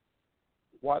are,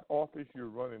 what office you're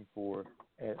running for,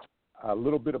 and a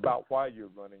little bit about why you're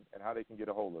running and how they can get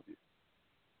a hold of you.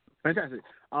 Fantastic.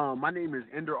 My name is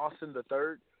Ender Austin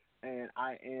III, and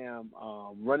I am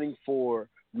running for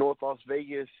North Las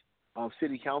Vegas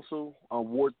City Council,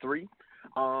 Ward 3.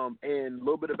 And a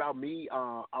little bit about me,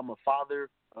 I'm a father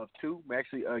of two. I'm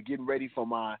actually getting ready for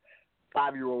my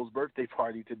 5-year-old's birthday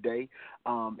party today,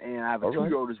 and I have a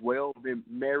 2-year-old as well. Been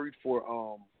married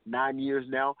for 9 years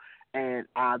now, and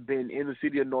I've been in the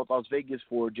city of North Las Vegas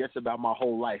for just about my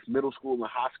whole life, middle school and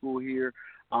high school here.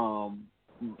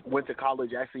 Went to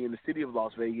college actually in the city of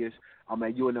Las Vegas. I'm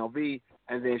at UNLV,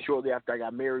 and then shortly after I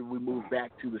got married, we moved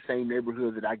back to the same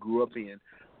neighborhood that I grew up in.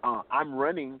 I'm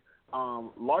running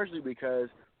largely because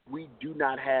we do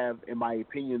not have, in my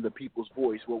opinion, the people's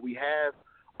voice. What we have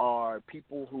are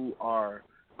people who are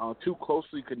too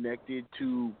closely connected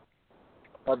to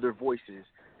other voices.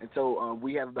 And so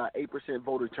we have about 8%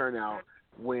 voter turnout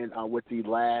when with the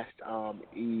last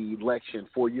election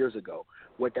 4 years ago.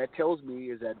 What that tells me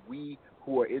is that we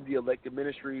who are in the elected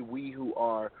ministry, we who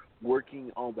are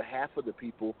working on behalf of the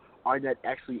people, are not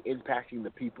actually impacting the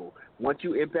people. Once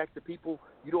you impact the people,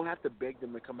 you don't have to beg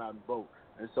them to come out and vote.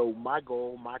 And so my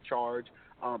goal, my charge,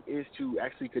 is to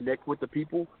actually connect with the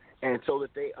people, and so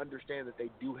that they understand that they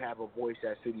do have a voice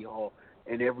at City Hall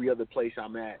and every other place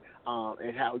I'm at.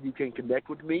 And how you can connect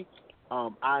with me,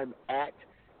 I'm at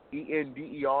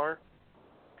ENDER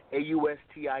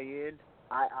AUSTINIII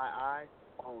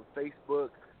on Facebook,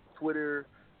 Twitter,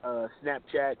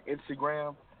 Snapchat,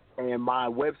 Instagram, and my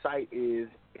website is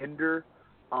it's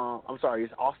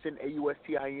Austin,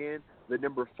 AUSTIN, the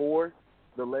number 4,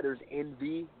 the letters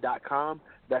NV.com.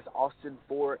 That's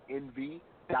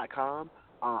Austin4NV.com.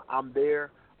 I'm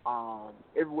there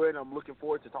everywhere, and I'm looking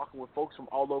forward to talking with folks from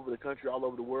all over the country, all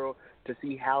over the world, to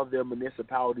see how their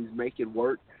municipalities make it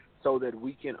work so that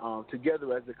we can,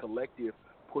 together as a collective,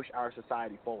 push our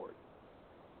society forward.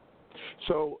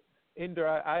 So, Ender,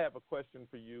 I have a question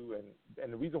for you,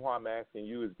 and the reason why I'm asking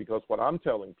you is because what I'm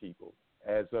telling people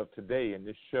as of today in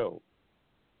this show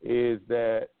is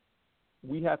that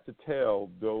we have to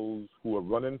tell those who are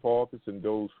running for office and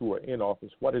those who are in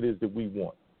office what it is that we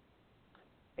want.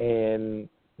 And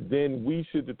then we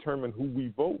should determine who we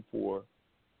vote for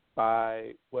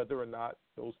by whether or not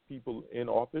those people in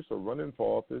office or running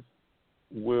for office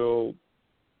will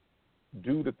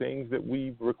do the things that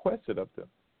we've requested of them.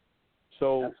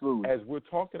 So Absolutely. As we're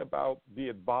talking about the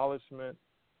abolishment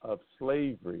of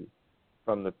slavery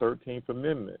from the 13th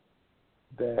Amendment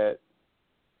that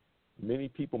many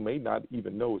people may not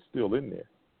even know is still in there,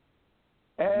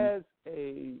 as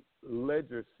a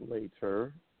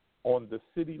legislator on the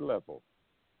city level,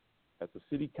 as a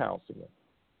city councilman,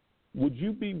 would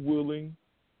you be willing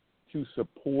to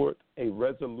support a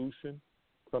resolution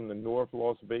from the North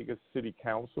Las Vegas City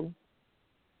Council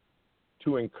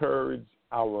to encourage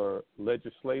our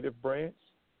legislative branch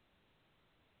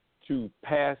to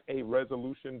pass a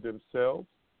resolution themselves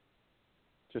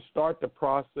to start the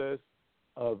process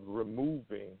of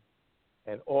removing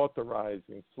and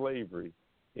authorizing slavery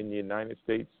in the United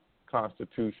States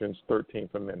Constitution's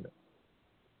 13th Amendment?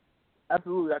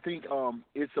 Absolutely. I think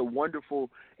it's a wonderful,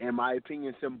 in my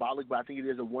opinion, symbolic, but I think it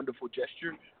is a wonderful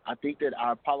gesture. I think that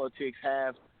our politics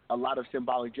have a lot of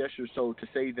symbolic gestures, so to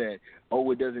say that,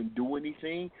 it doesn't do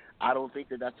anything, I don't think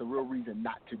that that's a real reason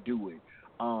not to do it.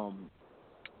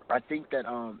 I think that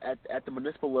at the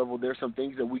municipal level, there's some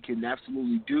things that we can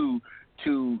absolutely do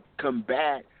to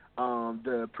combat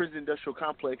the prison industrial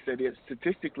complex that is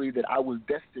statistically that I was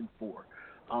destined for.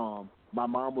 My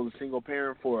mom was a single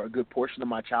parent for a good portion of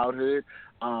my childhood.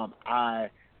 I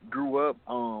grew up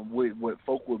with what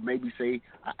folk would maybe say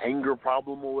an anger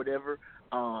problem or whatever.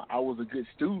 I was a good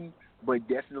student, but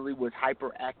definitely was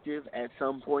hyperactive at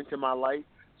some point in my life.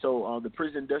 So the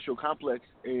prison industrial complex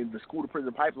and the school to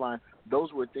prison pipeline,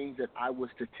 those were things that I was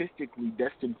statistically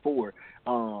destined for.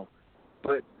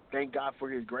 But thank God for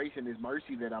his grace and his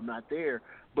mercy that I'm not there.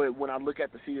 But when I look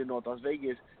at the city of North Las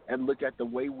Vegas and look at the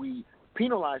way we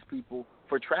penalize people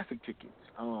for traffic tickets,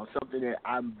 something that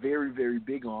I'm very, very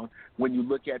big on, when you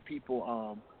look at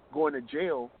people going to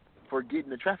jail for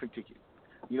getting a traffic ticket.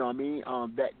 You know what I mean?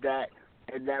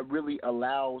 That really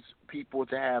allows people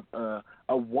to have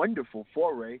a wonderful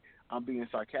foray, I'm being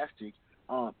sarcastic,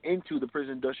 into the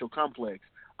prison industrial complex.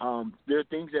 There are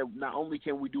things that not only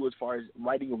can we do as far as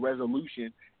writing a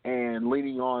resolution and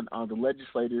leaning on the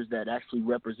legislators that actually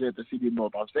represent the city of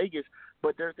North Las Vegas,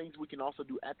 but there are things we can also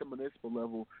do at the municipal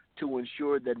level to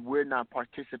ensure that we're not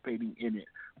participating in it.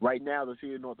 Right now, the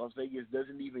city of North Las Vegas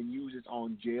doesn't even use its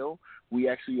own jail. We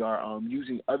actually are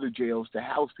using other jails to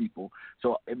house people.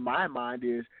 So in my mind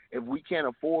is if we can't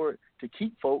afford to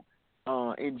keep folk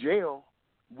in jail,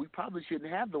 we probably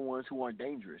shouldn't have the ones who aren't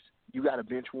dangerous. You got a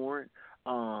bench warrant.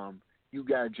 You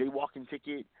got a jaywalking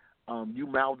ticket. You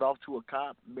mouthed off to a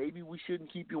cop. Maybe we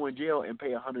shouldn't keep you in jail and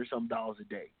pay $100-some a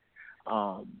day.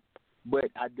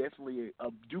 But I definitely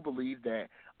do believe that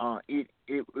it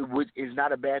is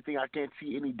not a bad thing. I can't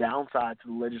see any downside to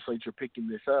the legislature picking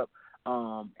this up.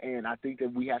 And I think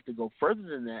that we have to go further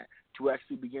than that to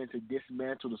actually begin to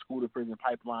dismantle the school-to-prison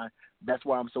pipeline. That's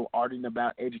why I'm so ardent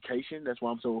about education. That's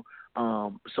why I'm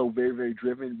so very, very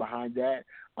driven behind that,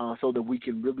 so that we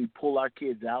can really pull our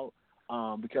kids out,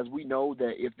 because we know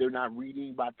that if they're not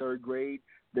reading by third grade,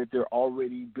 that they're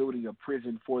already building a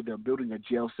prison for them, building a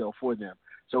jail cell for them.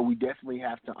 So we definitely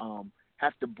have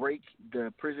to break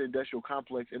the prison industrial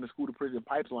complex and the school-to-prison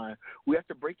pipeline. We have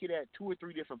to break it at 2 or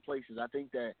 3 different places. I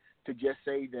think that to just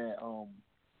say that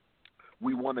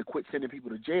we want to quit sending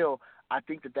people to jail, I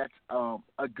think that that's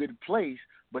a good place,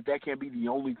 but that can't be the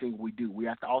only thing we do. We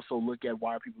have to also look at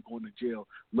why are people going to jail,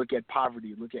 look at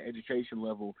poverty, look at education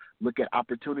level, look at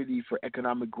opportunity for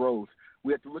economic growth.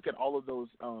 We have to look at all of those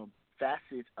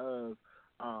facets of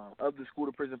the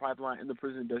school-to-prison pipeline and the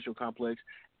prison industrial complex,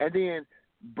 and then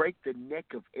break the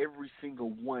neck of every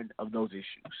single one of those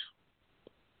issues.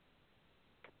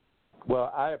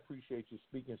 Well, I appreciate you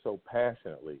speaking so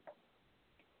passionately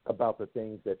about the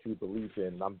things that you believe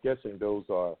in. I'm guessing those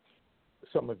are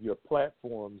some of your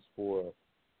platforms for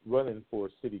running for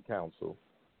city council.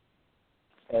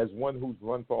 As one who's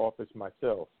run for office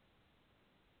myself,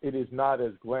 it is not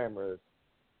as glamorous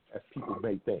as people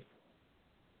may think.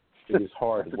 It is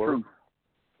hard work.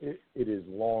 It is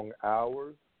long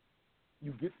hours.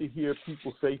 You get to hear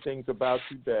people say things about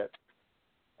you that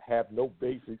have no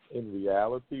basis in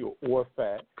reality or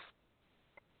fact.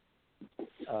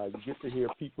 You get to hear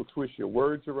people twist your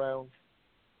words around.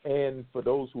 And for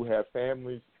those who have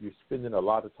families, you're spending a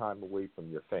lot of time away from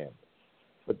your family.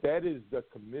 But that is the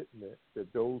commitment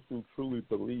that those who truly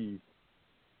believe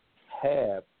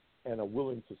have and are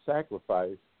willing to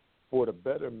sacrifice for the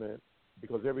betterment,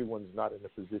 because everyone's not in a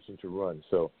position to run.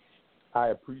 So I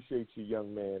appreciate you,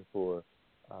 young man, for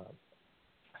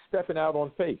stepping out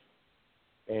on faith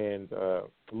and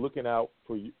looking out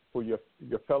for your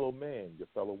fellow man, your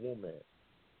fellow woman,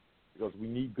 because we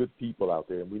need good people out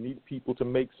there, and we need people to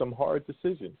make some hard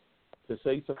decisions, to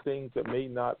say some things that may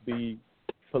not be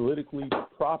politically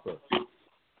proper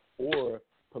or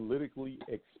politically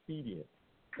expedient.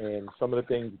 And some of the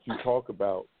things that you talk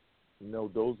about,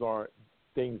 those aren't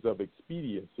things of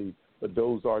expediency, but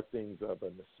those are things of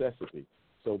a necessity.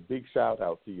 So big shout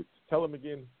out to you. Tell them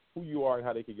again who you are and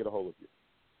how they can get a hold of you.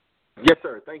 Yes,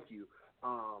 sir. Thank you.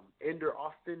 Ender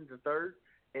Austin III,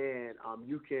 and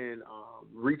you can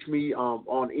reach me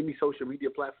on any social media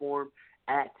platform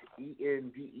at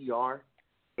ENDER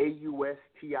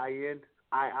AUSTINIII.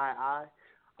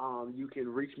 You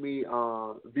can reach me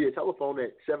via telephone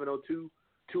at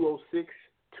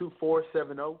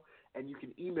 702-206-2470, and you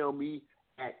can email me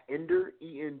at Ender,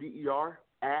 ENDER,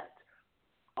 at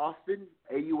Austin,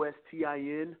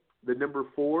 AUSTIN,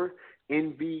 4,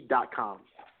 NV.com.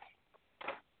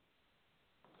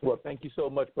 Well, thank you so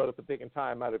much, brother, for taking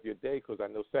time out of your day, because I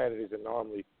know Saturdays are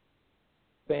normally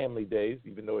family days,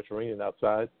 even though it's raining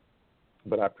outside.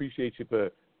 But I appreciate you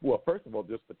first of all,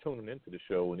 just for tuning into the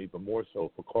show, and even more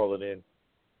so for calling in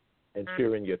and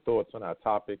sharing your thoughts on our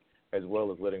topic, as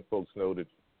well as letting folks know that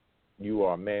you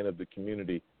are a man of the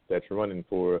community that's running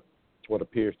for what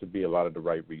appears to be a lot of the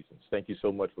right reasons. Thank you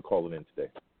so much for calling in today.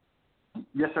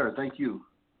 Yes, sir. Thank you.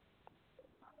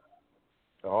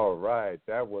 All right.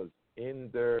 That was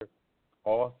Ender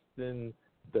Austin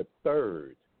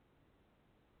III,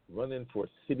 running for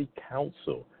city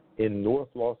council in North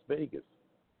Las Vegas.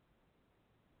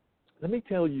 Let me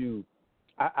tell you,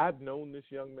 I've known this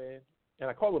young man, and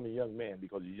I call him a young man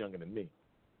because he's younger than me,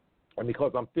 and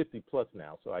because I'm 50 plus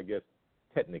now, so I guess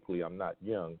technically I'm not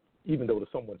young, even though to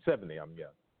someone 70 I'm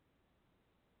young.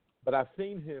 But I've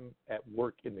seen him at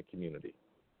work in the community.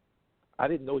 I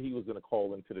didn't know he was going to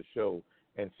call into the show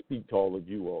and speak to all of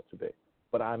you all today.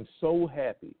 But I'm so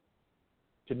happy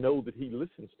to know that he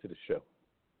listens to the show,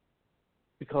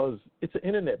 because it's an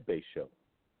internet-based show.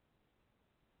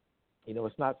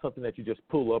 It's not something that you just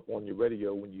pull up on your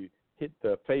radio when you hit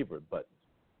the favorite button.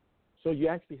 So you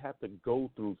actually have to go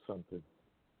through something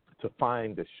to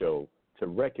find the show, to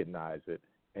recognize it,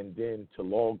 and then to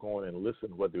log on and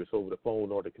listen, whether it's over the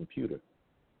phone or the computer.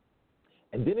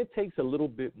 And then it takes a little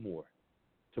bit more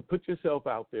to put yourself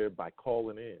out there by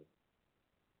calling in.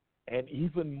 And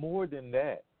even more than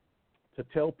that, to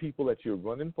tell people that you're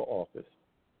running for office.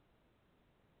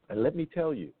 And let me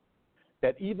tell you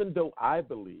that even though I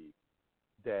believe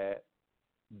that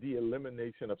the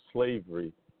elimination of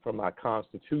slavery from our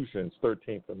Constitution's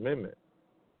 13th Amendment,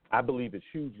 I believe it's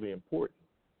hugely important.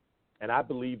 And I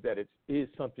believe that it is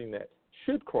something that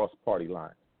should cross party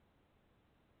lines.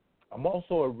 I'm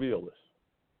also a realist.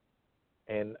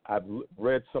 And I've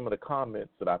read some of the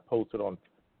comments that I posted on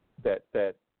that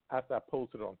after I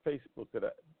posted on Facebook that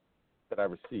I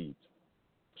received.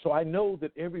 So I know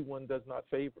that everyone does not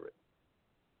favor it.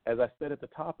 as I said at the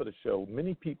top of the show,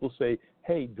 many people say,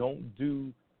 hey, don't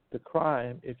do the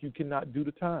crime if you cannot do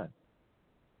the time.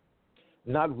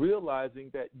 Not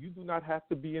realizing that you do not have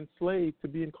to be enslaved to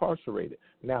be incarcerated.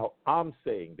 Now, I'm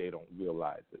saying they don't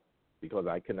realize it because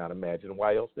I cannot imagine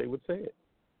why else they would say it.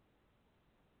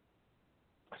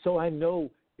 So I know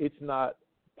it's not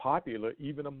popular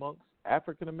even amongst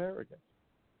African Americans.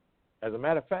 As a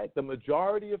matter of fact, the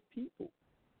majority of people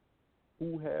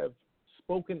who have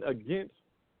spoken against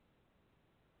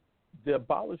the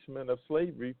abolishment of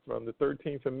slavery from the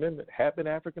 13th Amendment have been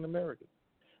African Americans.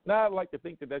 Now, I'd like to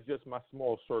think that that's just my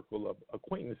small circle of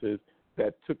acquaintances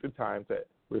that took the time to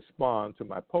respond to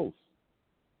my post.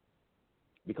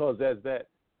 Because as that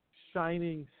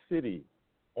shining city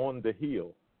on the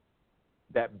hill,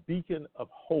 that beacon of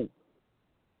hope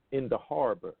in the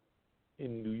harbor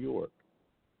in New York,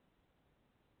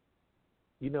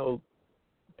 you know,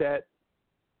 that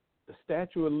the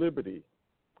Statue of Liberty,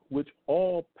 which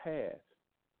all passed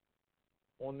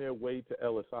on their way to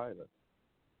Ellis Island,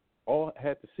 all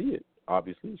had to see it,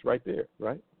 obviously. It's right there,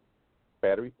 right?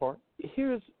 Battery Park.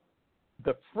 Here's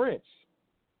the French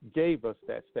gave us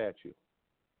that statue.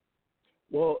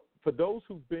 Well, for those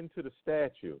who've been to the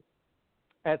statue,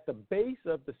 at the base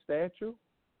of the statue,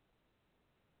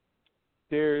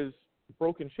 there's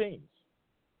broken chains.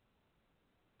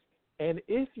 And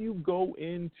if you go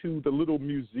into the little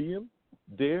museum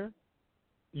there,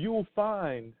 you will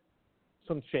find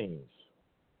some chains.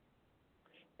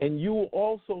 And you will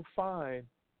also find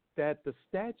that the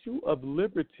Statue of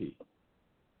Liberty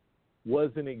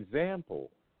was an example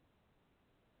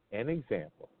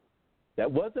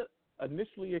that wasn't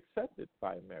initially accepted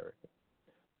by America,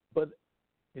 but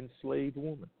enslaved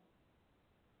woman.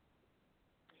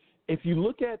 If you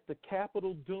look at the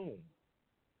Capitol Dome,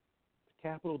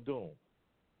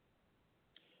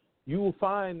 you will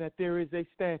find that there is a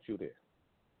statue there.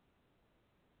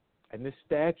 And this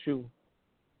statue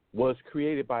was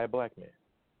created by a black man.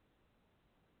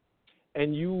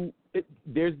 And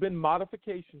there's been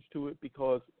modifications to it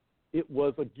because it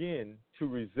was, again, to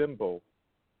resemble,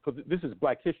 because this is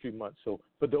Black History Month, so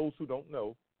for those who don't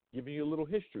know, giving you a little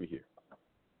history here.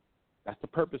 That's the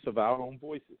purpose of our own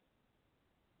voices.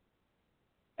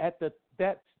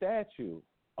 That statue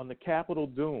on the Capitol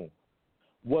Dome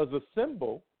was a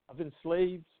symbol of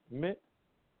enslavement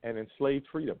and enslaved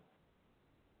freedom.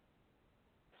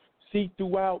 See,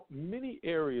 throughout many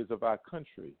areas of our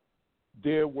country,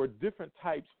 there were different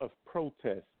types of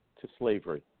protests to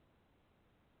slavery,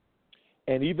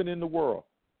 and even in the world.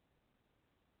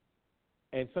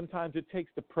 And sometimes it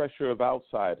takes the pressure of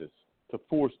outsiders to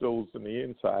force those on the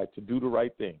inside to do the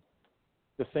right thing.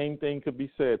 The same thing could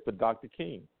be said for Dr.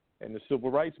 King and the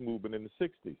Civil Rights Movement in the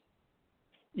 60s.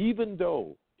 Even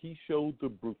though he showed the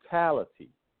brutality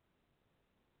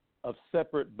of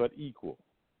separate but equal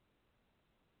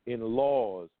in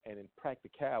laws and in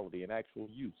practicality and actual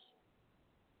use,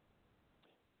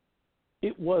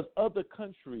 it was other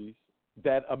countries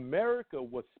that America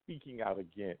was speaking out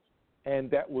against and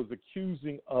that was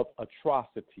accusing of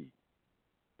atrocity,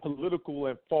 political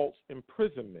and false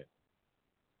imprisonment,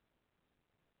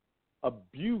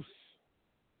 abuse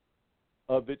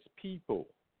of its people.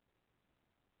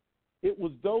 It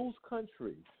was those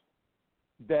countries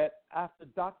that after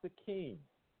Dr. King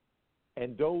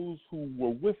and those who were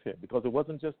with him, because it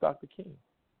wasn't just Dr. King,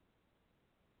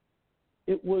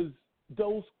 it was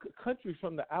those countries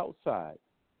from the outside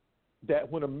that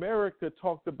when America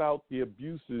talked about the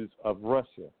abuses of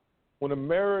Russia, when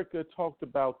America talked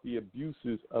about the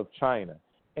abuses of China,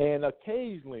 and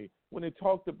occasionally when they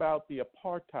talked about the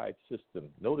apartheid system,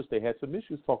 notice they had some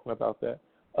issues talking about that,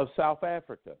 of South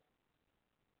Africa.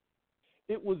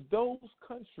 It was those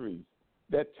countries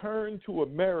that turned to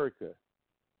America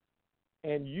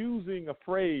and using a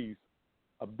phrase,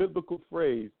 a biblical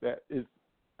phrase that is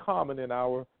common in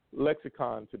our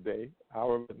lexicon today,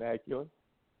 our vernacular,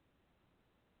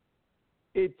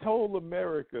 it told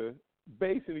America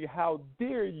basically, how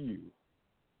dare you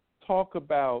talk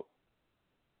about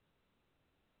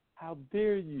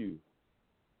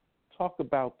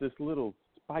this little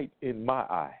spite in my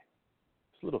eye,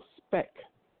 this little speck,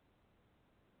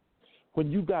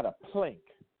 when you got a plank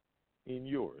in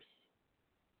yours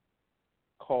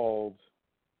called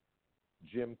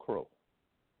Jim Crow.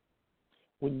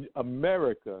 When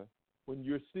America, when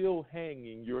you're still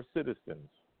hanging your citizens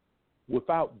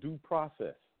without due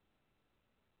process.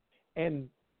 And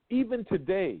even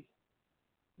today,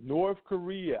 North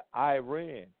Korea,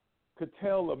 Iran could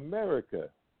tell America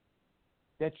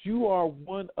that you are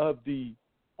one of the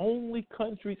only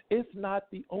countries, if not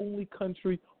the only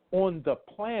country on the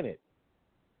planet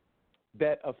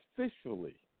that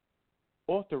officially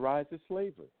authorizes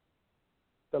slavery.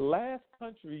 The last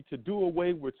country to do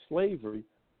away with slavery,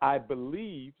 I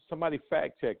believe, somebody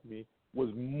fact check me, was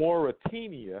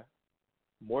Mauritania,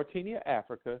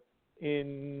 Africa,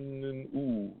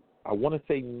 in, I want to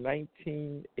say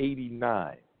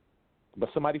 1989. But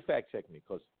somebody fact check me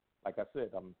because, like I said,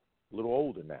 I'm a little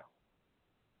older now.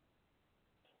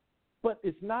 But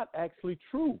it's not actually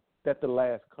true that the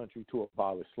last country to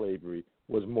abolish slavery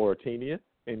was Mauritania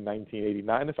in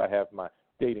 1989, if I have my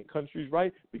dating countries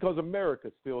right, because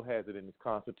America still has it in its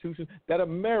constitution that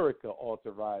America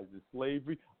authorizes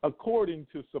slavery according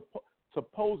to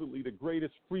supposedly the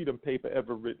greatest freedom paper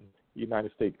ever written, the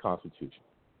United States Constitution.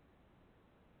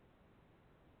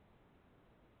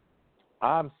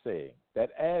 I'm saying that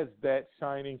as that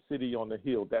shining city on the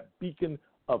hill, that beacon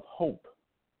of hope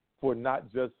for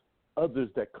not just others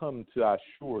that come to our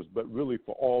shores, but really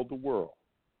for all the world,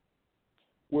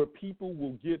 where people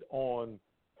will get on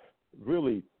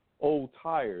really old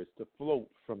tires to float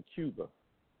from Cuba,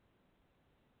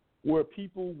 where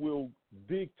people will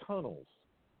dig tunnels,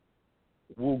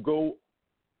 will go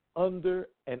under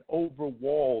and over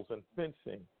walls and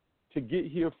fencing to get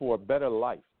here for a better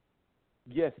life.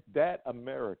 Yes, that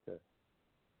America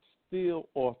still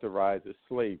authorizes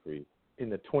slavery in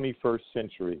the 21st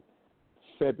century,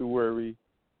 February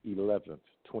 11th,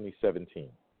 2017.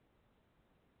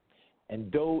 And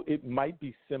though it might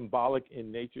be symbolic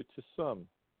in nature to some,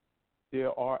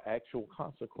 there are actual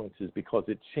consequences because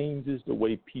it changes the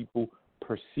way people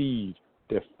perceive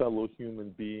their fellow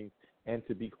human beings and,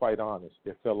 to be quite honest,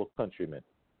 their fellow countrymen,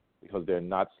 because they're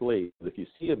not slaves. If you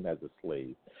see them as a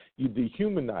slave, you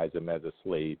dehumanize them as a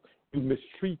slave, you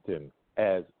mistreat them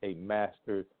as a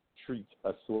master treats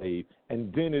a slave,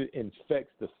 and then it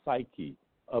infects the psyche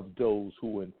of those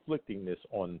who are inflicting this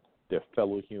on their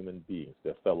fellow human beings,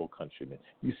 their fellow countrymen.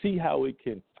 You see how it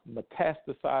can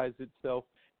metastasize itself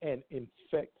and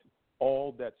infect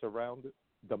all that's around it,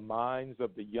 the minds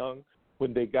of the young,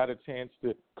 when they got a chance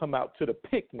to come out to the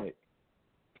picnic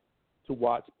to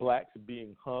watch blacks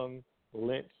being hung,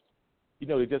 lynched. You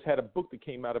know, they just had a book that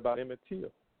came out about Emmett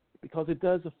Till, because it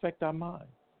does affect our minds.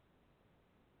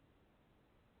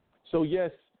 So,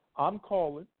 yes, I'm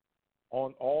calling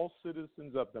on all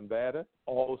citizens of Nevada,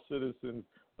 all citizens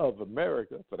of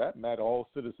America, for that matter, all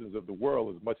citizens of the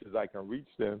world, as much as I can reach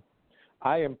them.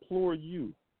 I implore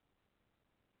you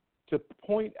to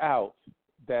point out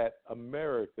that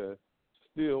America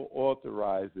still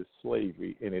authorizes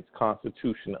slavery in its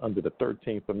Constitution under the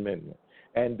 13th Amendment,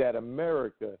 and that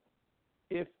America,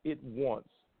 if it wants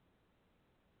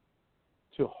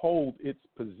to hold its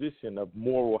position of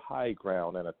moral high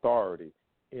ground and authority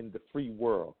in the free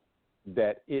world,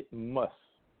 that it must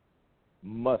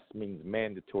means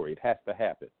mandatory. It has to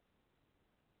happen.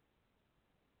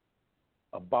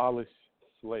 Abolish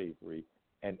slavery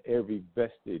and every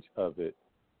vestige of it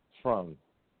from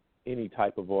any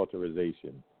type of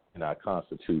authorization in our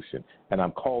Constitution. And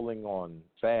I'm calling on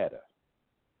Nevada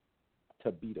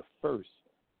to be the first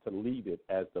to lead it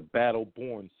as the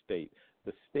battle-born state,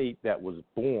 the state that was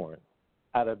born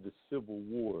out of the Civil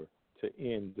War to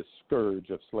end the scourge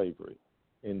of slavery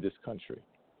in this country.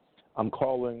 I'm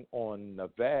calling on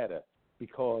Nevada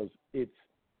because its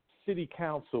city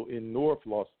council in North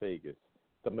Las Vegas,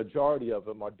 the majority of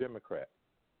them are Democrats.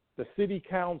 The city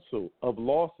council of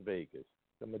Las Vegas,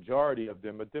 the majority of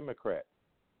them are Democrats.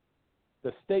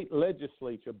 The state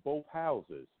legislature, both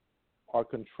houses, are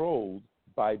controlled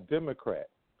by Democrats.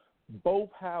 Both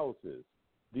houses,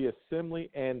 the Assembly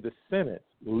and the Senate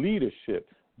leadership,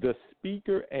 the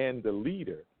Speaker and the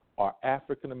leader, are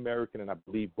African American, and I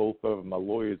believe both of them are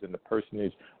lawyers in the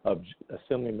personage of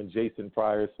Assemblyman Jason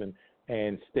Frierson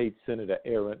and State Senator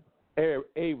Aaron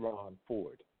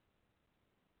Ford.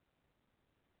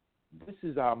 This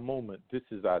is our moment. This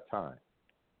is our time.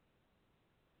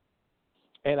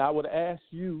 And I would ask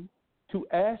you to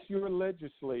ask your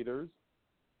legislators,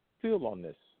 feel on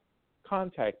this.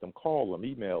 Contact them, call them,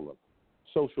 email them,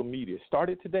 social media. Start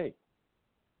it today.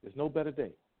 There's no better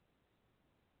day.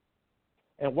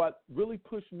 And what really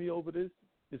pushed me over this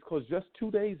is because just 2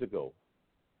 days ago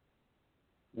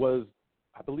was,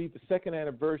 I believe, the second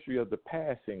anniversary of the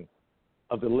passing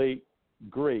of the late,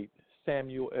 great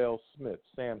Samuel L. Smith,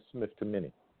 Sam Smith to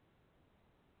many.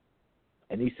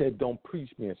 And he said, don't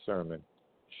preach me a sermon,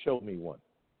 show me one.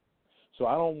 So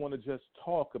I don't want to just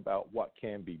talk about what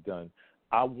can be done.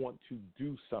 I want to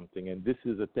do something, and this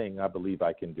is a thing I believe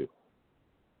I can do.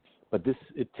 But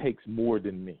it takes more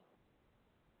than me.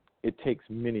 It takes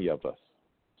many of us.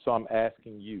 So I'm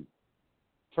asking you,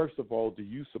 first of all, do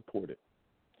you support it?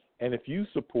 And if you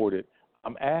support it,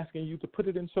 I'm asking you to put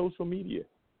it in social media.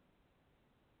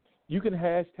 You can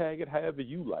hashtag it however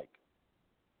you like.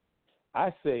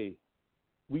 I say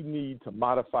we need to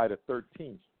modify the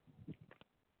 13th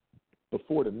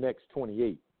before the next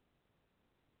 28.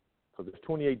 Because there's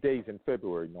 28 days in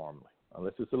February normally,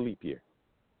 unless it's a leap year.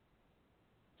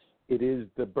 It is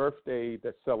the birthday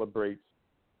that celebrates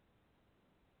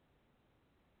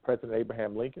President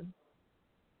Abraham Lincoln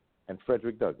and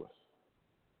Frederick Douglass.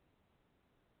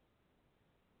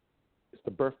 It's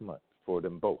the birth month for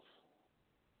them both.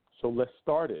 So let's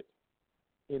start it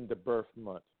in the birth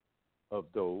month of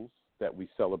those that we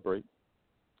celebrate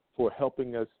for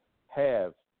helping us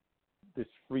have this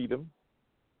freedom.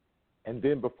 And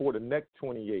then before the next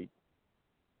 28, let's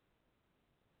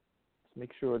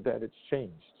make sure that it's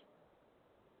changed.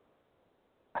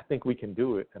 I think we can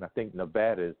do it, and I think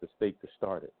Nevada is the state to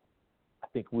start it. I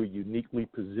think we're uniquely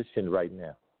positioned right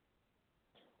now.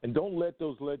 And don't let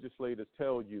those legislators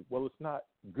tell you, well, it's not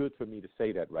good for me to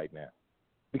say that right now.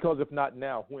 Because if not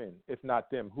now, when? If not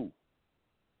them, who?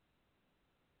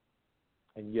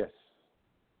 And yes,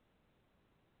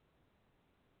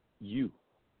 you.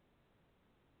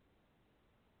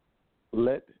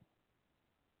 Let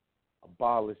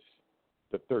abolish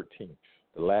the 13th,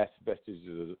 the last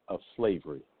vestiges of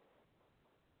slavery,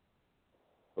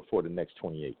 before the next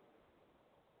 28.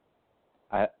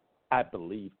 I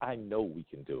believe, I know we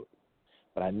can do it,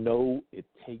 but I know it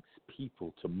takes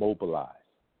people to mobilize.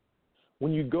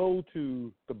 When you go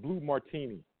to the Blue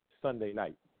Martini Sunday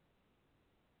night,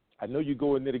 I know you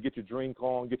go in there to get your drink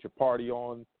on, get your party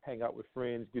on, hang out with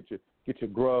friends, get your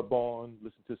grub on,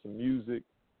 listen to some music,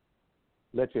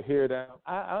 let your hair down.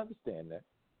 I understand that.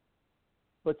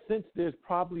 But since there's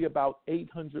probably about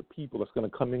 800 people that's going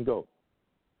to come and go,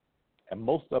 and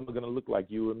most of them are going to look like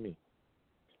you and me,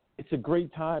 it's a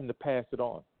great time to pass it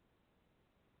on.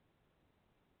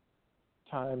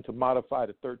 Time to modify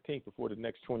the 13th before the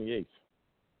next 28th.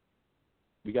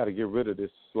 We got to get rid of this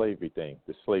slavery thing,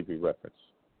 this slavery reference.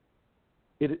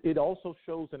 It also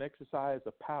shows an exercise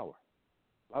of power.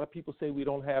 A lot of people say we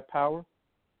don't have power.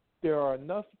 There are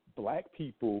enough black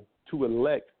people to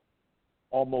elect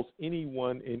almost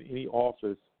anyone in any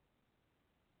office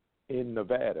in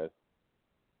Nevada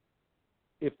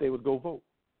if they would go vote,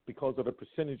 because of the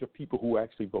percentage of people who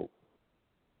actually vote.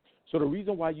 So the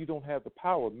reason why you don't have the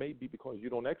power may be because you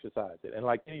don't exercise it. And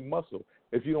like any muscle,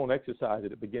 if you don't exercise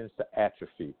it, it begins to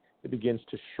atrophy. It begins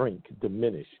to shrink,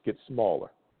 diminish, get smaller,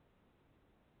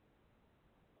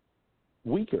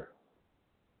 weaker.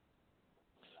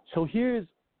 So here's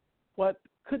what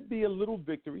could be a little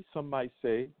victory, some might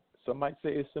say. Some might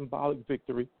say it's symbolic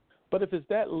victory. But if it's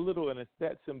that little and it's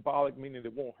that symbolic, meaning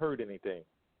it won't hurt anything,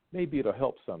 maybe it'll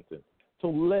help something. So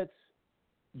let's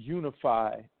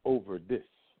unify over this.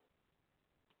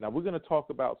 Now, we're going to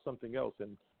talk about something else,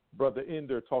 and Brother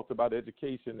Ender talked about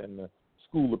education and the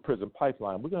school to prison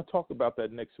pipeline. We're going to talk about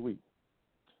that next week.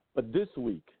 But this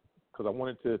week, because I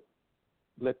wanted to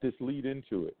let this lead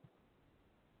into it,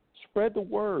 spread the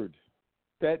word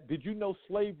that, did you know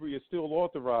slavery is still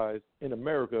authorized in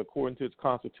America according to its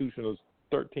Constitution's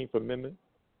 13th Amendment?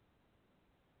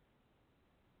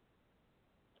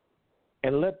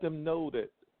 And let them know that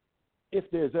if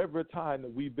there's ever a time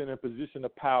that we've been in a position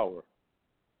of power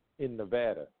in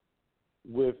Nevada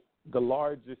with the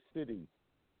largest cities,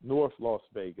 North Las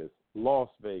Vegas,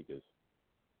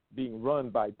 being run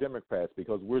by Democrats,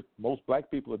 because most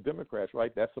black people are Democrats,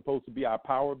 right? That's supposed to be our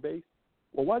power base.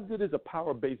 Well, what good is a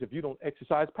power base if you don't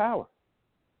exercise power?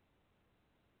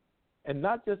 And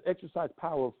not just exercise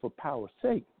power for power's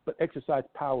sake, but exercise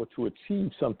power to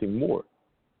achieve something more.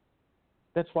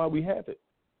 That's why we have it.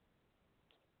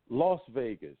 Las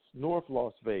Vegas, North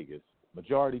Las Vegas,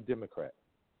 majority Democrat.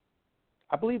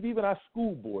 I believe even our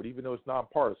school board, even though it's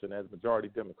nonpartisan, has majority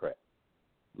Democrat.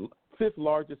 5th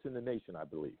largest in the nation, I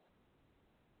believe.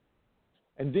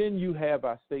 And then you have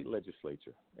our state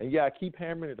legislature. And yeah, I keep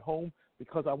hammering it home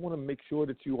because I want to make sure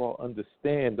that you all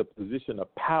understand the position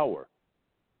of power,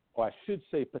 or I should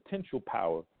say potential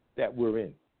power, that we're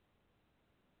in.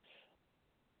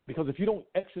 Because if you don't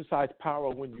exercise power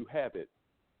when you have it,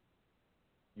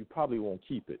 you probably won't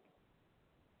keep it.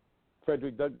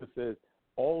 Frederick Douglass says,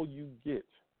 all you get,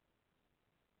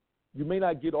 you may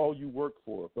not get all you work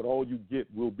for, but all you get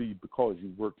will be because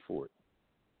you worked for it.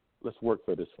 Let's work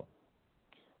for this one.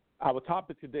 Our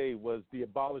topic today was the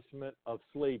abolishment of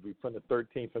slavery from the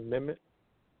 13th Amendment.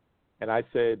 And I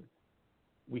said,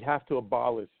 we have to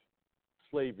abolish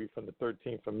slavery from the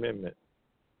 13th Amendment.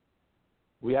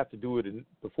 We have to do it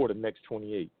before the next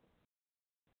 28.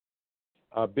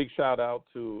 Big shout out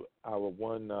to our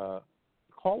one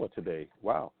caller today.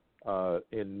 Wow.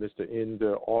 In Mr.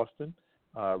 Ender Austin,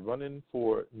 running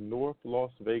for North Las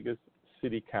Vegas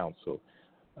City Council.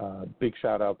 Big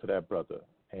shout out to that brother.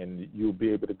 And you'll be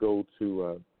able to go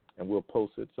to, and we'll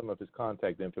post some of his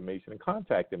contact information and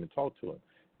contact him and talk to him.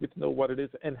 Get to know what it is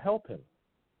and help him.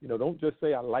 Don't just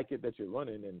say, I like it that you're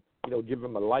running and, give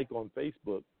him a like on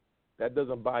Facebook. That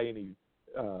doesn't buy any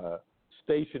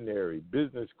stationery,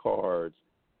 business cards,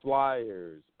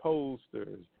 flyers,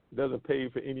 posters. It doesn't pay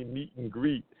for any meet and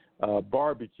greet,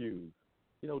 barbecues.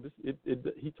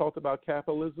 He talked about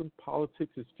capitalism.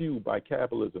 Politics is fueled by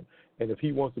capitalism. And if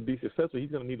he wants to be successful,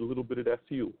 he's going to need a little bit of that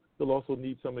fuel. He'll also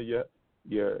need some of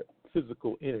your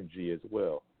physical energy as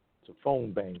well. To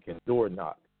phone bank and door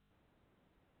knock.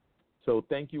 So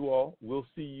thank you all. We'll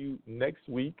see you next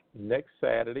week, next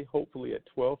Saturday, hopefully at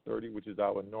 12:30, which is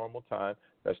our normal time.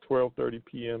 That's 12:30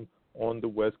 p.m. on the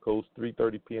West Coast,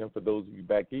 3:30 p.m. for those of you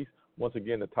back east. Once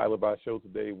again, the title of our show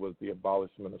today was The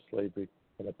Abolishment of Slavery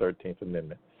and the 13th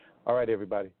Amendment. All right,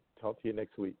 everybody. Talk to you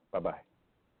next week. Bye-bye.